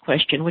obvious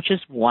question, which is,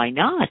 why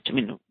not? I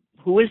mean,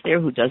 who is there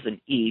who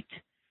doesn't eat,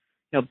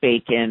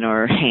 bacon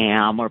or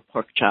ham or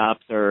pork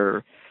chops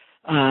or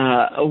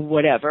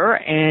whatever?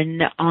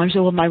 And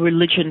so, well, my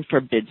religion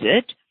forbids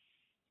it.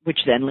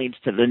 Which then leads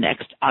to the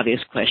next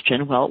obvious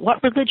question. Well,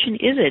 what religion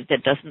is it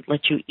that doesn't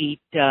let you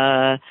eat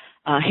ham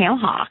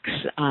hocks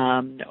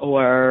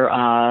or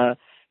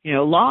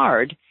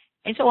lard?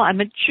 And so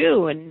I'm a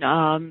Jew, and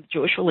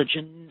Jewish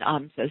religion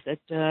says that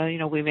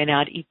we may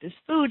not eat this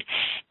food.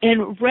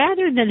 And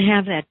rather than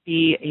have that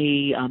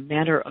be a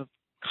matter of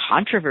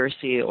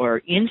controversy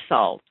or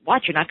insult,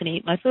 what, you're not going to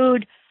eat my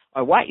food,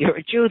 or what, you're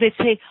a Jew, they'd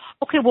say,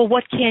 okay, well,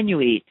 what can you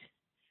eat?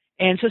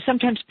 And so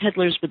sometimes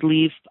peddlers would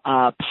leave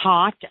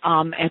pot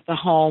at the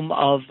home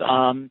of,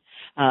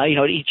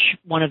 each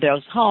one of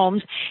those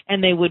homes,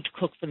 and they would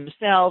cook for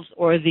themselves,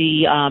 or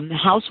the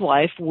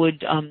housewife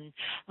would,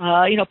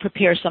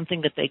 prepare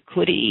something that they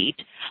could eat.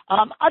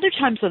 Other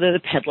times, the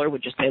peddler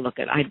would just say, look,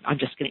 I'm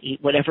just going to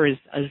eat whatever is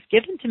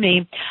given to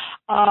me.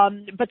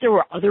 But there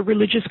were other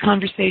religious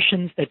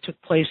conversations that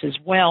took place as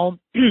well.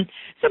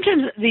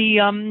 Sometimes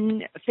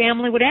the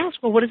family would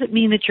ask, well, what does it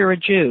mean that you're a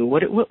Jew?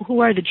 Who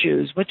are the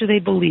Jews? What do they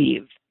believe?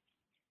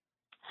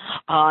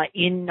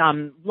 In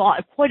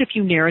quite a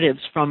few narratives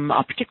from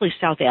particularly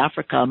South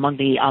Africa among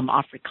the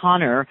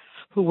Afrikaner,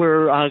 who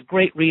were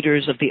great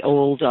readers of the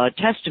Old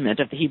Testament,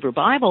 of the Hebrew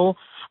Bible,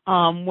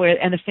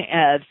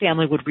 the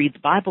family would read the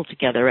Bible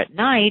together at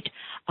night.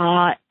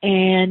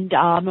 And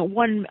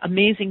one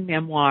amazing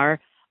memoir,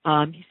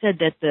 he said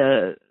that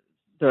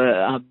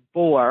the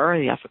Boer,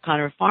 the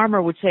Afrikaner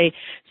farmer, would say,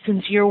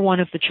 since you're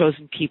one of the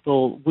chosen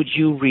people, would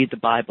you read the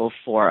Bible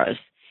for us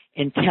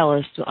and tell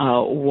us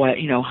what,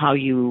 how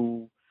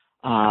you,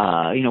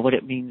 what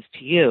it means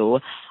to you?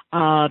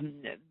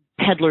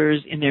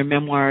 Peddlers in their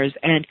memoirs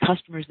and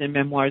customers in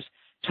their memoirs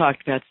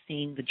talked about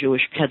seeing the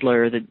Jewish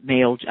peddler, the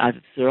male,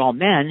 they're all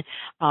men,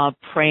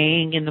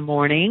 praying in the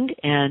morning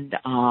and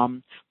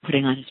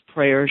putting on his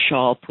prayer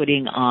shawl,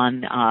 putting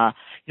on,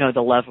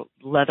 the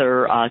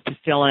leather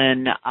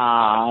tefillin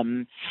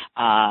on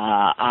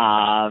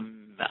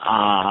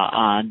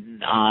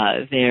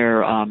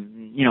their,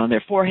 on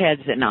their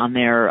foreheads and on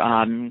their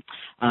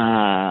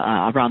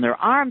around their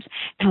arms.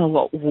 And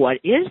what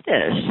is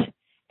this?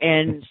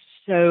 And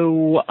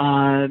so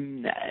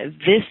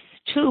this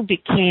too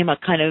became a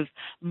kind of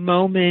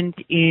moment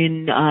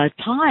in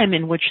time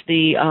in which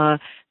the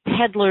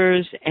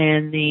peddlers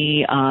and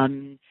the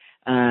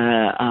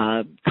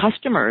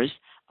customers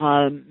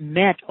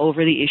met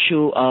over the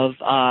issue of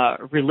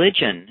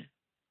religion.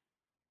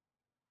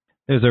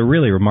 There's a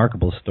really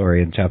remarkable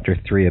story in Chapter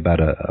 3 about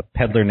a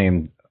peddler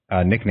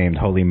nicknamed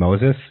Holy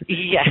Moses.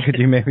 Yes. Could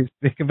you maybe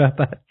speak about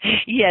that?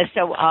 Yes.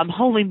 So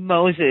Holy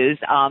Moses,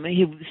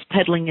 he was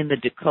peddling in the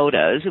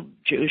Dakotas, a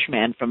Jewish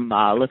man from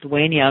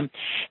Lithuania,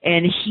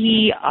 and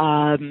he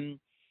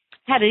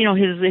had had,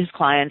 his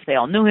clients. They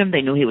all knew him.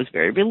 They knew he was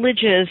very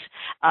religious.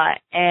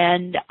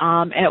 And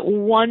at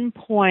one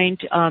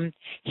point,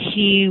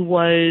 he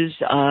was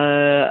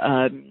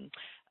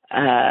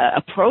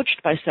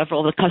approached by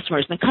several of the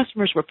customers. And the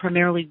customers were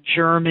primarily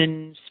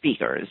German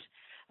speakers,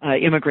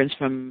 immigrants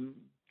from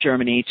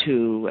Germany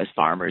as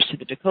farmers to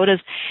the Dakotas.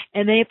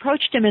 And they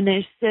approached him and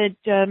they said,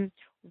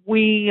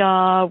 we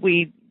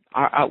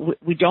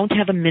don't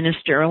have a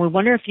minister, and we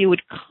wonder if you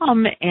would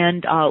come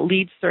and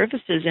lead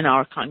services in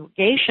our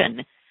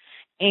congregation.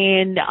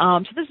 And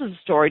so this is a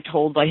story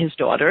told by his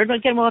daughter. And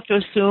again, we'll have to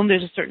assume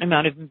there's a certain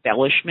amount of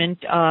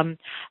embellishment over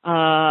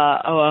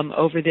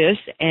this.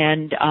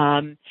 And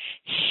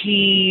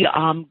he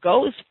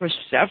goes for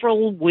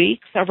several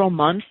weeks, several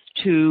months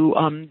to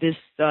this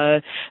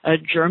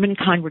German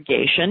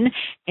congregation,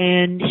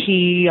 and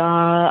he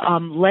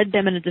led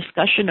them in a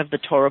discussion of the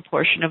Torah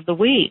portion of the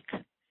week.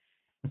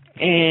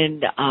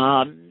 And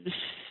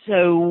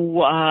so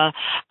one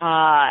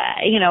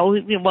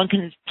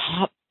can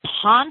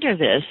ponder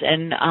this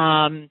and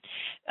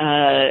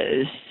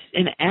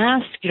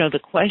ask the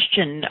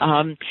question,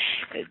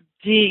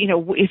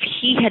 if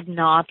he had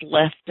not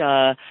left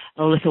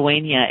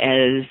Lithuania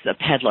as a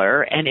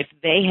peddler, and if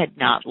they had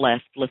not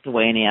left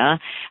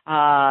Lithuania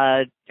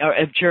or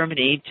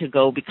Germany to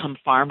go become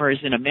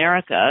farmers in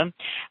America,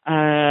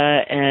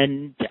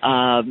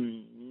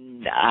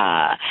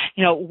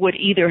 would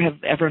either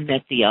have ever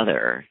met the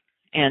other?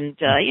 And,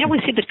 we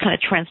see the kind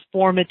of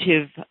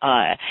transformative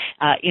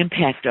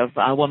impact of,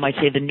 one might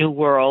say, the New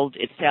World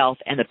itself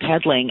and the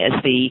peddling as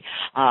the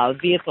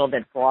vehicle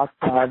that brought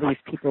these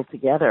people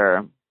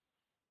together.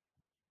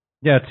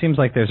 Yeah, it seems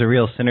like there's a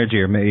real synergy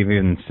or maybe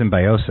even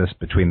symbiosis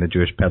between the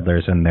Jewish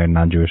peddlers and their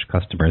non-Jewish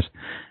customers.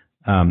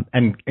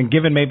 And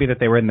given maybe that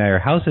they were in their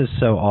houses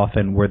so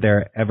often, were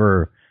there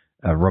ever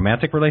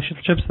romantic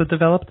relationships that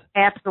developed?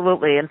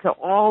 Absolutely. And so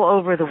all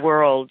over the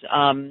world,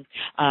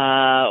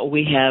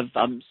 we have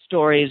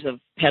stories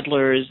of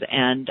peddlers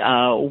and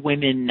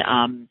women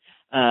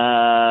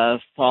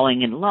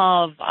falling in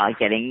love,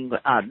 getting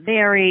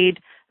married.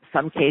 In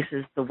some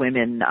cases, the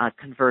women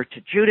convert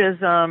to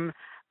Judaism.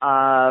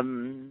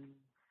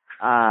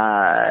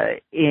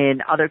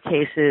 In other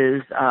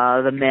cases,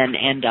 the men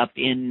end up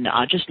in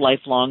just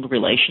lifelong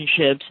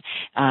relationships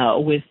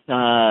with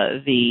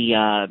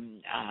the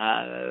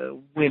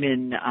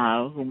women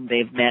whom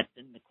they've met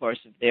in the course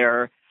of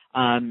their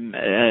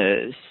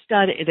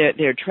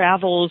their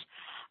travels.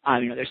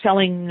 They're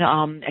selling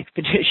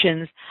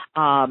expeditions.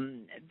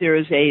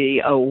 There's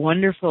a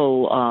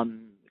wonderful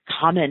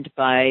comment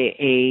by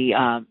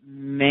a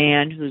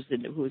man who's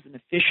an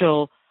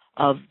official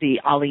of the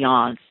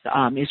Alliance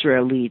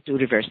Israelite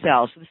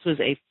Universelle. So this was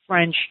a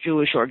French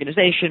Jewish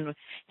organization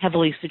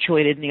heavily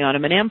situated in the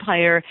Ottoman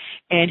Empire,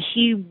 and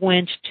he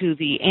went to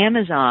the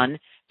Amazon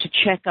to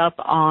check up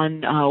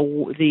on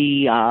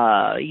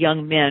the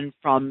young men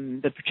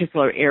from the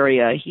particular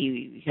area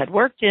he had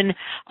worked in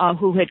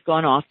who had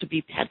gone off to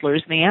be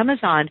peddlers in the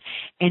Amazon.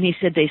 And he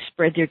said they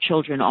spread their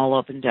children all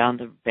up and down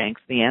the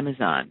banks of the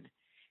Amazon.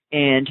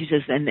 And he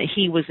says, and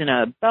he was in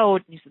a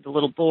boat, and he said the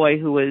little boy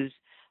who was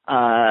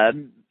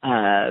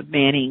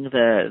manning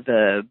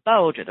the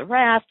boat or the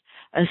raft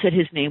said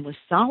his name was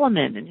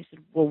Solomon. And he said,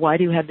 well, why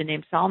do you have the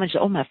name Solomon? He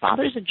said, oh, my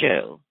father's a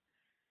Jew.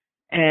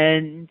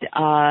 And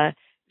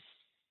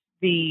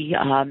these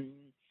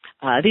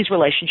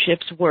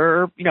relationships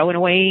were, in a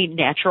way,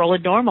 natural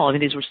and normal. I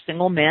mean, these were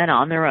single men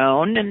on their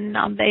own, and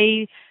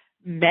they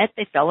met,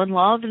 they fell in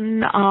love,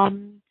 and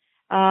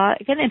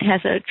again, it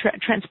has a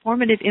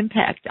transformative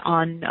impact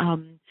on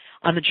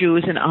the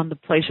Jews and on the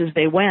places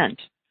they went.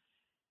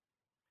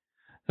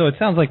 So it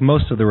sounds like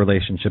most of the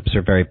relationships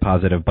are very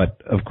positive,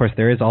 but of course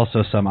there is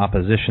also some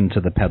opposition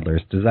to the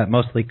peddlers. Does that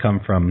mostly come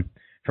from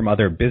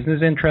other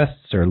business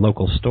interests or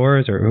local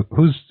stores, or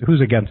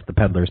who's against the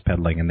peddlers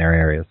peddling in their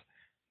areas?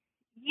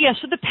 Yeah,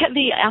 so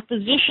the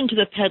opposition to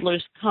the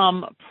peddlers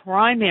come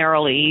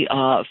primarily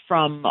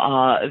from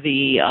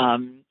the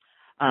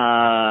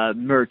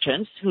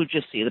merchants who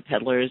just see the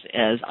peddlers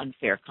as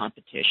unfair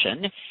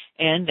competition,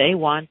 and they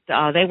want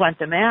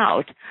them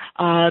out.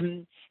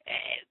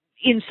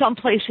 In some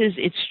places,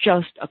 it's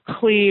just a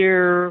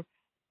clear,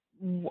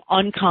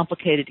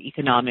 uncomplicated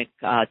economic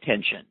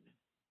tension.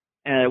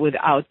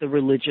 Without the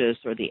religious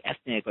or the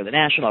ethnic or the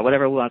national or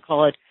whatever we want to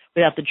call it,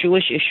 without the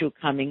Jewish issue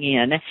coming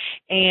in.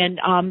 And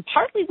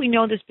partly we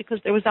know this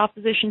because there was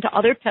opposition to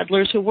other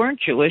peddlers who weren't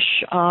Jewish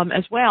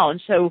as well.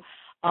 And so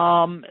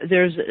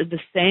there's the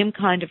same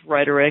kind of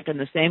rhetoric and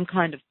the same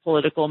kind of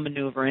political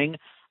maneuvering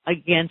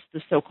against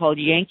the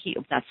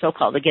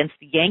against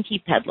the Yankee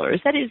peddlers.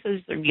 That is,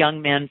 those are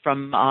young men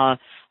from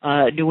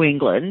New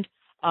England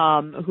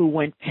who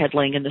went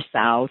peddling in the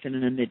South and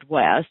in the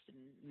Midwest,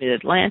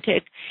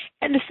 Mid-Atlantic,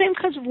 and the same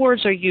kinds of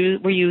words were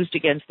used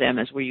against them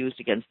as were used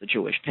against the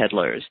Jewish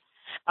peddlers.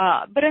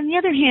 But on the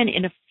other hand,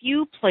 in a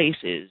few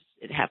places,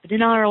 it happened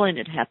in Ireland,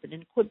 it happened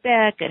in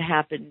Quebec, it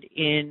happened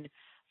in a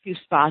few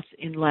spots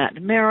in Latin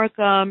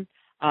America.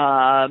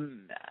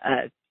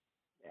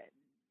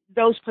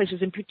 Those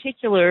places in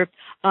particular,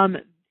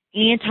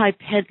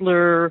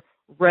 anti-peddler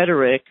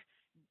rhetoric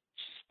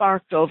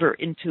sparked over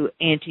into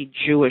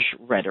anti-Jewish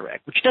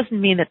rhetoric, which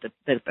doesn't mean that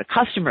the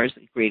customers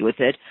agreed with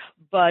it,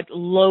 but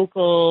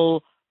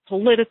local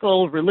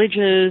political,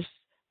 religious,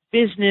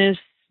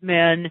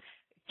 businessmen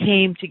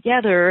came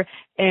together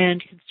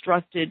and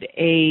constructed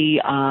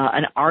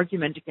an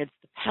argument against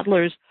the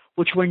peddlers,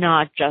 which were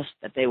not just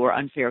that they were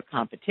unfair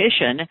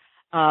competition,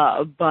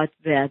 but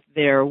that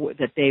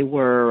they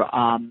were,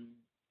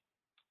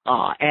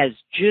 as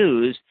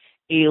Jews,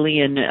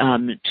 alien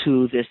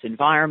to this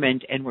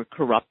environment and were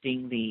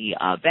corrupting the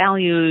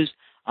values,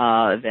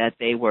 that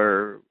they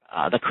were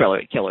the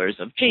killers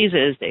of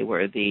Jesus, they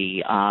were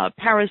the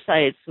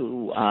parasites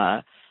who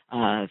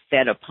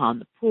fed upon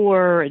the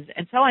poor,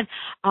 and so on.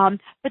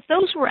 But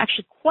those were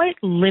actually quite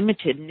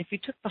limited, and if you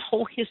took the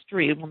whole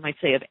history, one might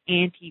say, of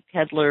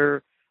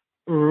anti-peddler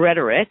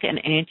rhetoric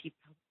and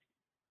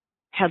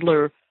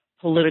anti-peddler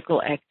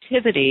political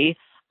activity,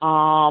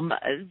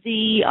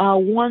 the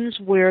ones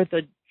where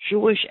the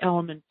Jewish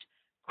element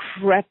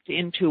crept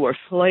into or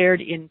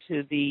flared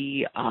into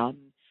the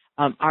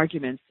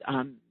arguments,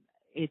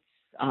 it's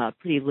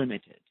pretty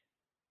limited.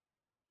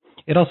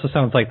 It also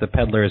sounds like the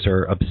peddlers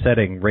are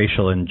upsetting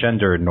racial and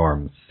gender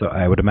norms, so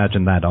I would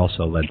imagine that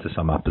also led to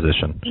some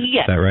opposition.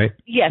 Yes. Is that right?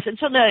 Yes, and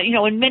so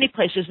in many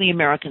places in the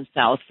American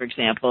South, for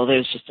example,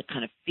 there's just a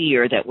kind of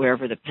fear that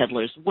wherever the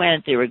peddlers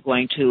went, they were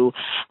going to,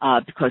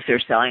 because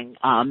they're selling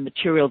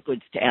material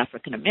goods to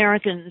African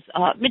Americans,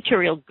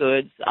 material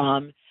goods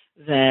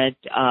that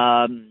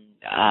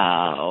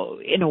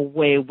in a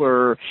way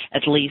were,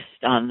 at least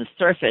on the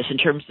surface, in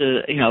terms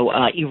of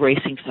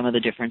erasing some of the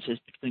differences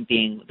between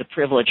being the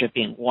privilege of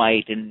being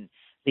white and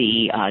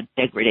the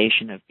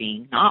degradation of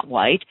being not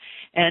white.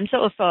 And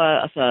so if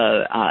a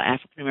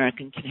African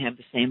American can have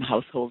the same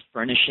household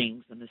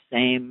furnishings and the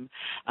same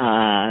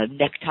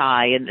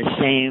necktie and the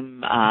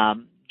same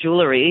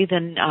jewelry,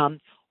 then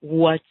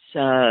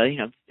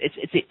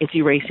it's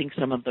erasing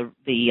some of the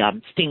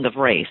sting of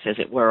race, as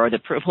it were, or the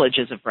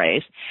privileges of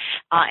race.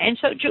 And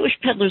so Jewish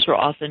peddlers were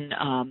often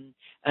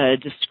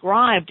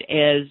described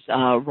as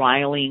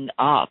riling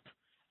up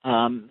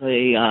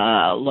the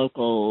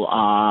local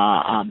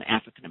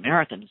African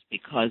Americans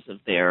because of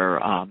their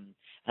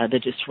the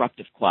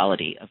disruptive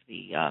quality of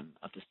the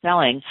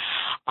selling.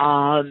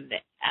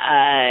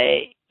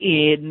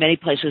 In many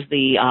places,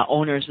 the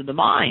owners of the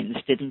mines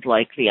didn't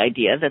like the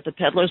idea that the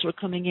peddlers were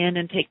coming in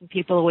and taking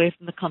people away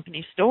from the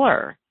company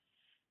store.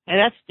 And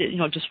that's,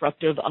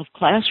 disruptive of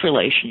class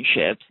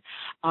relationships.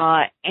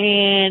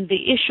 And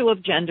the issue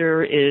of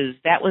gender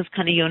that was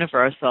kind of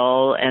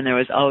universal, and there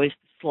was always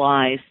the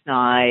sly,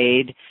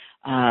 snide,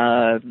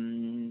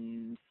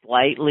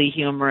 slightly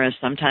humorous,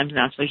 sometimes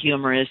not so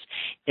humorous,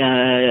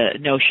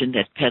 notion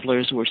that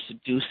peddlers were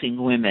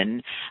seducing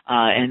women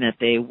and that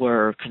they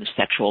were kind of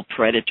sexual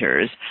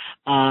predators.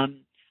 But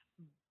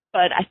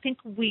I think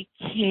we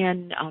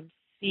can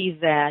see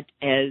that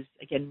as,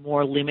 again,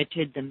 more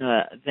limited than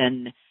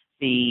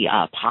the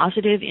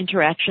positive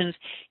interactions,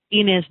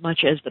 in as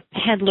much as the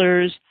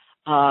peddlers,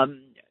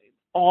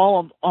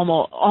 almost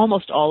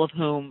all of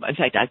whom, in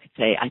fact, I could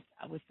say, I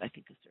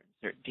think a certain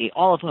certainty,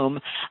 all of whom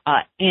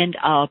end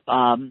up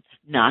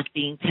not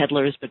being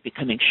peddlers but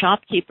becoming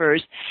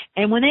shopkeepers.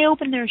 And when they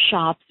open their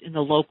shops in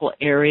the local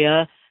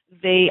area,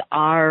 they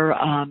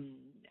are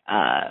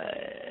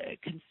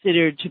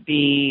considered to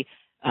be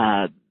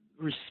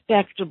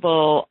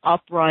respectable,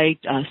 upright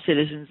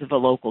citizens of a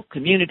local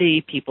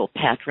community. People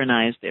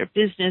patronize their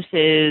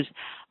businesses.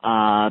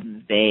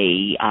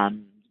 They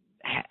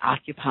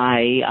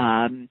occupy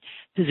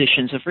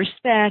positions of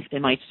respect. They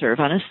might serve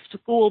on a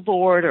school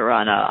board or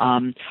on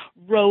a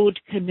road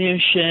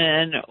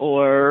commission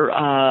or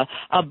a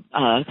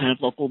kind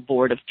of local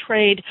board of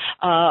trade.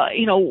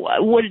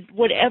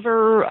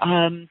 Whatever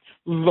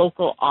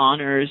local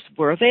honors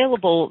were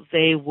available,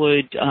 they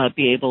would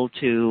be able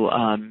to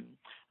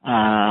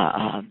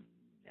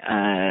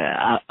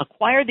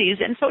acquire these,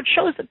 and so it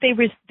shows that they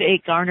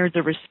garnered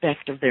the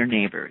respect of their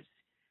neighbors,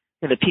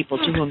 for the people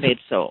to whom they'd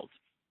sold.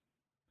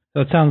 So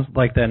it sounds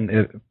like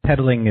then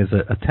peddling is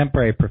a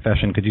temporary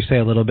profession. Could you say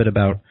a little bit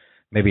about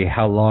maybe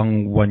how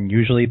long one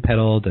usually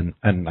peddled, and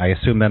I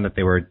assume then that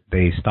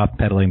they stopped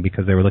peddling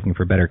because they were looking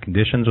for better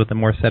conditions with a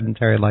more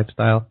sedentary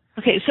lifestyle?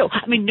 Okay, so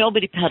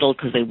nobody peddled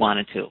because they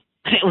wanted to.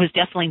 It was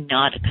definitely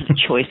not a kind of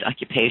choice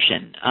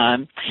occupation.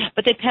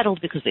 But they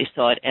peddled because they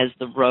saw it as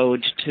the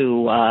road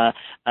to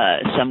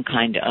some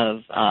kind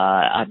of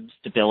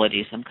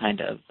stability, some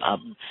kind of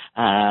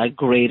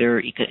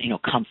greater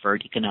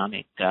comfort,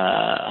 economic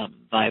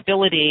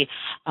viability.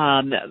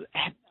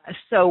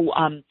 So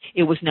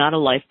it was not a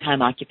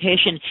lifetime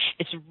occupation.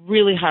 It's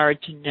really hard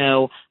to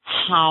know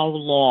how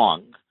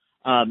long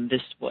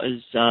this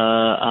was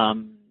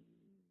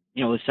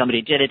if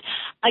somebody did it,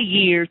 a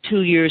year,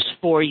 2 years,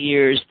 4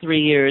 years,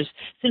 3 years,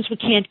 since we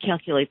can't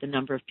calculate the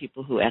number of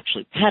people who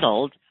actually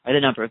peddled or the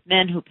number of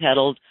men who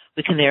peddled,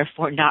 we can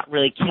therefore not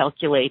really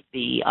calculate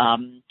the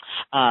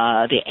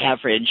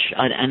average,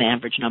 an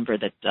average number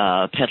that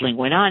peddling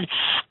went on.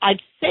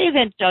 I'd say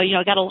that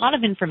I got a lot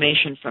of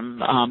information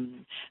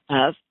from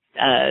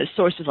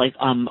sources like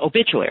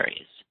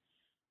obituaries.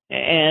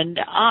 And,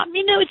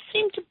 it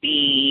seemed to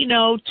be,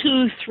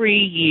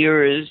 2-3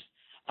 years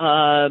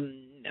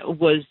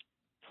was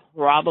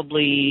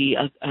probably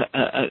a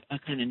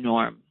kind of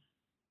norm.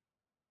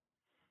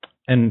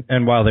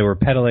 And while they were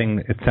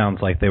peddling, it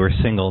sounds like they were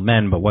single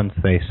men, but once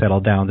they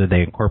settled down, did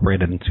they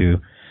incorporate it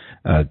into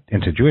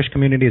Jewish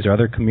communities or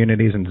other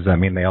communities? And does that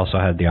mean they also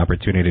had the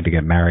opportunity to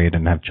get married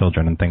and have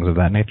children and things of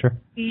that nature?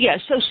 Yes.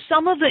 So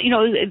some of the,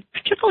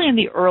 particularly in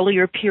the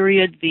earlier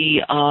period,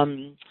 the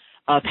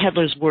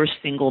peddlers were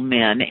single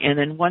men, and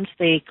then once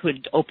they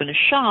could open a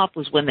shop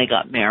was when they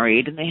got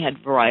married, and they had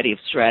a variety of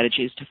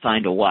strategies to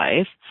find a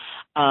wife.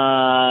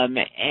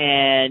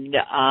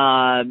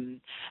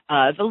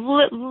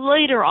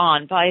 Later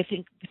on, I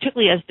think,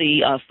 particularly as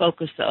the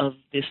focus of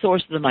the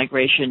source of the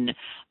migration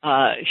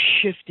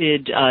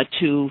shifted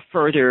to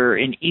further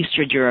in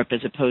Eastern Europe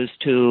as opposed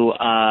to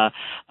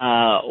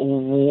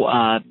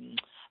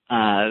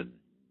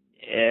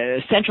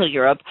Central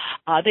Europe,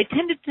 they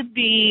tended to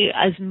be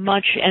as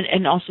much,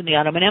 and also in the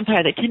Ottoman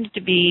Empire, they tended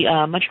to be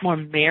much more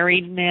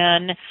married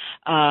men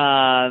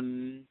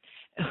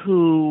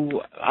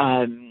who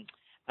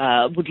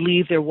would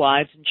leave their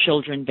wives and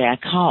children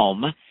back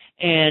home,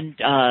 and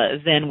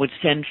then would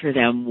send for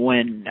them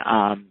when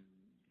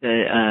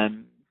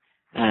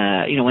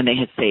when they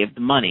had saved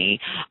the money,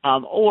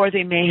 or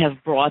they may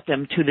have brought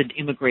them to the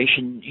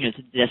immigration, to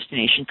the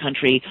destination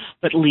country,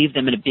 but leave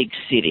them in a big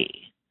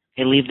city.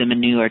 They leave them in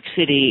New York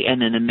City,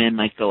 and then the men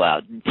might go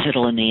out and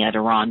peddle in the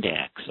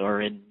Adirondacks or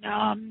in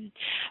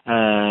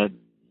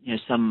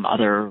some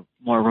other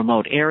more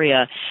remote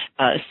area,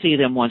 see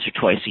them once or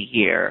twice a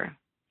year,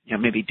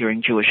 maybe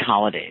during Jewish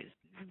holidays.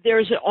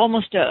 There's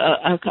almost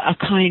a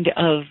kind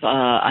of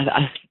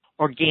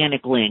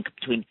organic link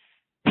between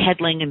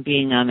peddling and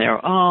being on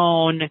their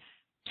own,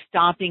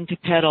 stopping to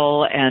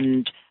peddle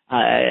and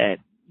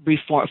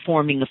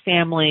forming a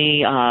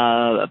family,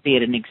 be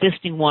it an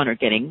existing one or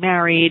getting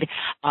married,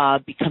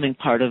 becoming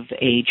part of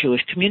a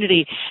Jewish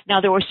community.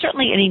 Now, there were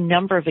certainly any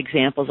number of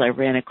examples I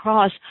ran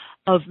across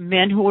of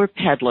men who were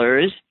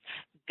peddlers,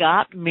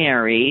 got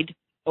married,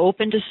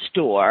 opened a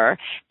store,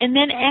 and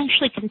then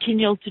actually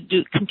continued to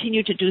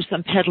do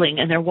some peddling,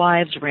 and their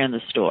wives ran the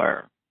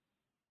store.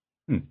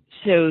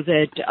 So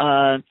that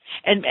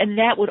and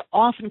that would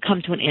often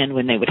come to an end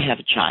when they would have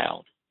a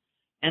child,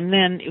 and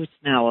then it was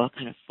now a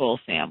kind of full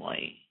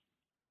family.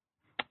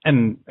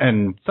 And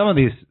some of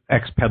these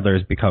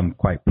ex-peddlers become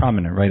quite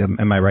prominent, right?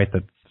 Am I right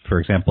that, for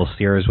example,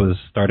 Sears was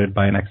started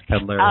by an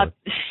ex-peddler?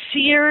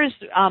 Sears,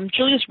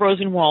 Julius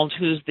Rosenwald,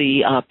 who's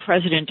the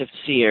president of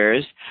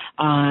Sears,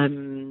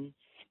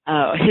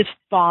 his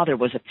father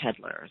was a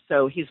peddler,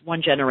 so he's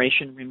one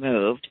generation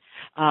removed.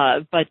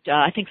 But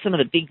I think some of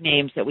the big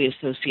names that we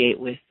associate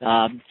with,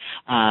 peddlers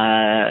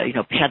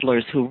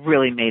who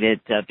really made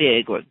it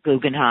big were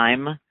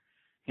Guggenheim,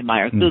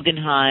 Meyer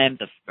Guggenheim,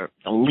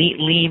 the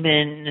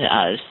Lehman,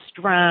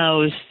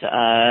 Strauss,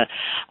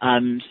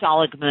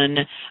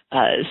 Seligman.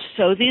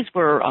 So these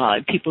were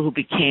people who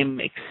became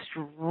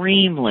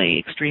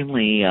extremely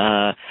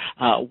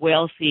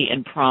wealthy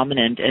and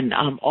prominent, and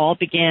all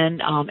began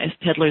as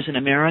peddlers in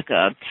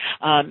America.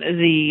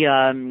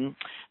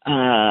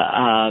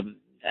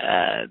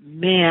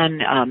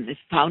 Man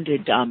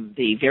founded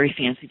the very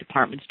fancy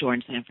department store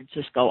in San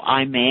Francisco,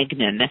 I.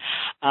 Magnin.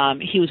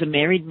 He was a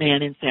married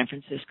man in San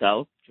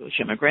Francisco, Jewish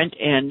immigrant,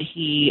 and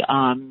he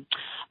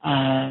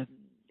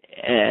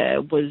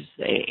was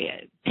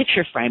a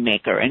picture frame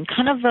maker and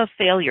kind of a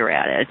failure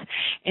at it.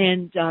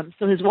 And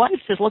so his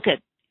wife says, look,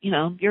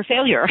 you're a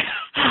failure.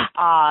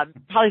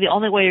 Probably the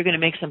only way you're going to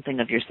make something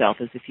of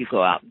yourself is if you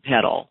go out and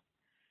peddle.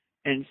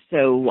 And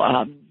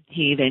so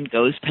he then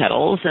goes,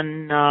 peddles,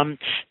 and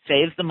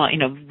saves the money,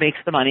 makes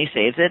the money,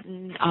 saves it,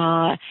 and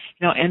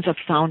ends up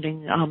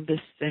founding this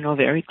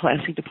very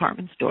classy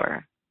department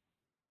store.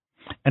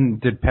 And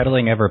did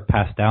peddling ever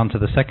pass down to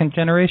the second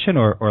generation,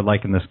 or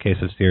like in this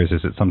case of Sears,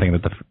 is it something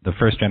that the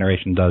first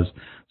generation does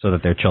so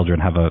that their children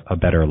have a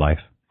better life?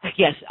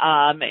 Yes,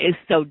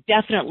 so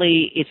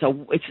definitely it's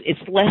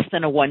less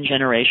than a one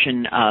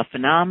generation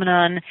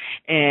phenomenon,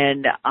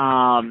 and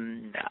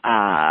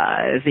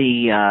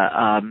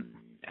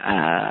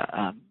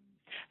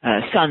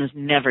sons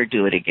never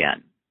do it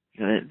again.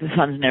 The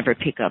sons never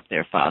pick up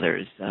their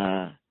father's.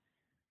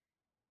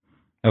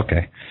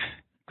 Okay,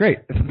 great.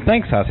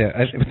 Thanks, Hasia.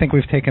 I think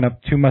we've taken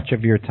up too much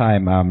of your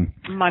time. I'm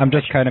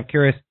just kind of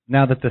curious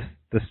now that this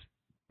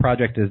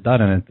project is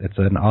done, and it's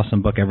an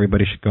awesome book.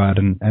 Everybody should go out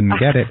and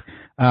get it.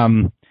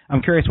 I'm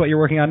curious what you're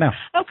working on now.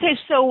 Okay,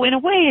 so in a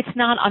way, it's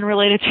not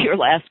unrelated to your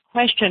last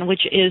question,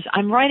 which is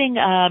I'm writing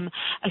a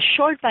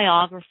short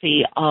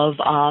biography of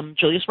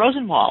Julius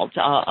Rosenwald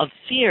of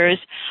Sears,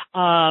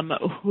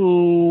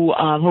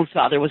 whose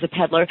father was a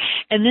peddler,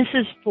 and this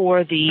is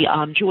for the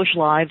Jewish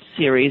Lives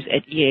series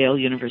at Yale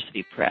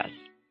University Press.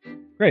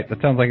 Great. That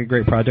sounds like a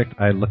great project.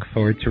 I look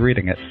forward to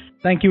reading it.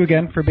 Thank you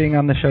again for being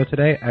on the show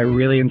today. I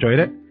really enjoyed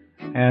it.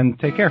 And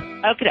take care.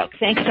 Okay,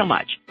 thanks so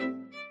much.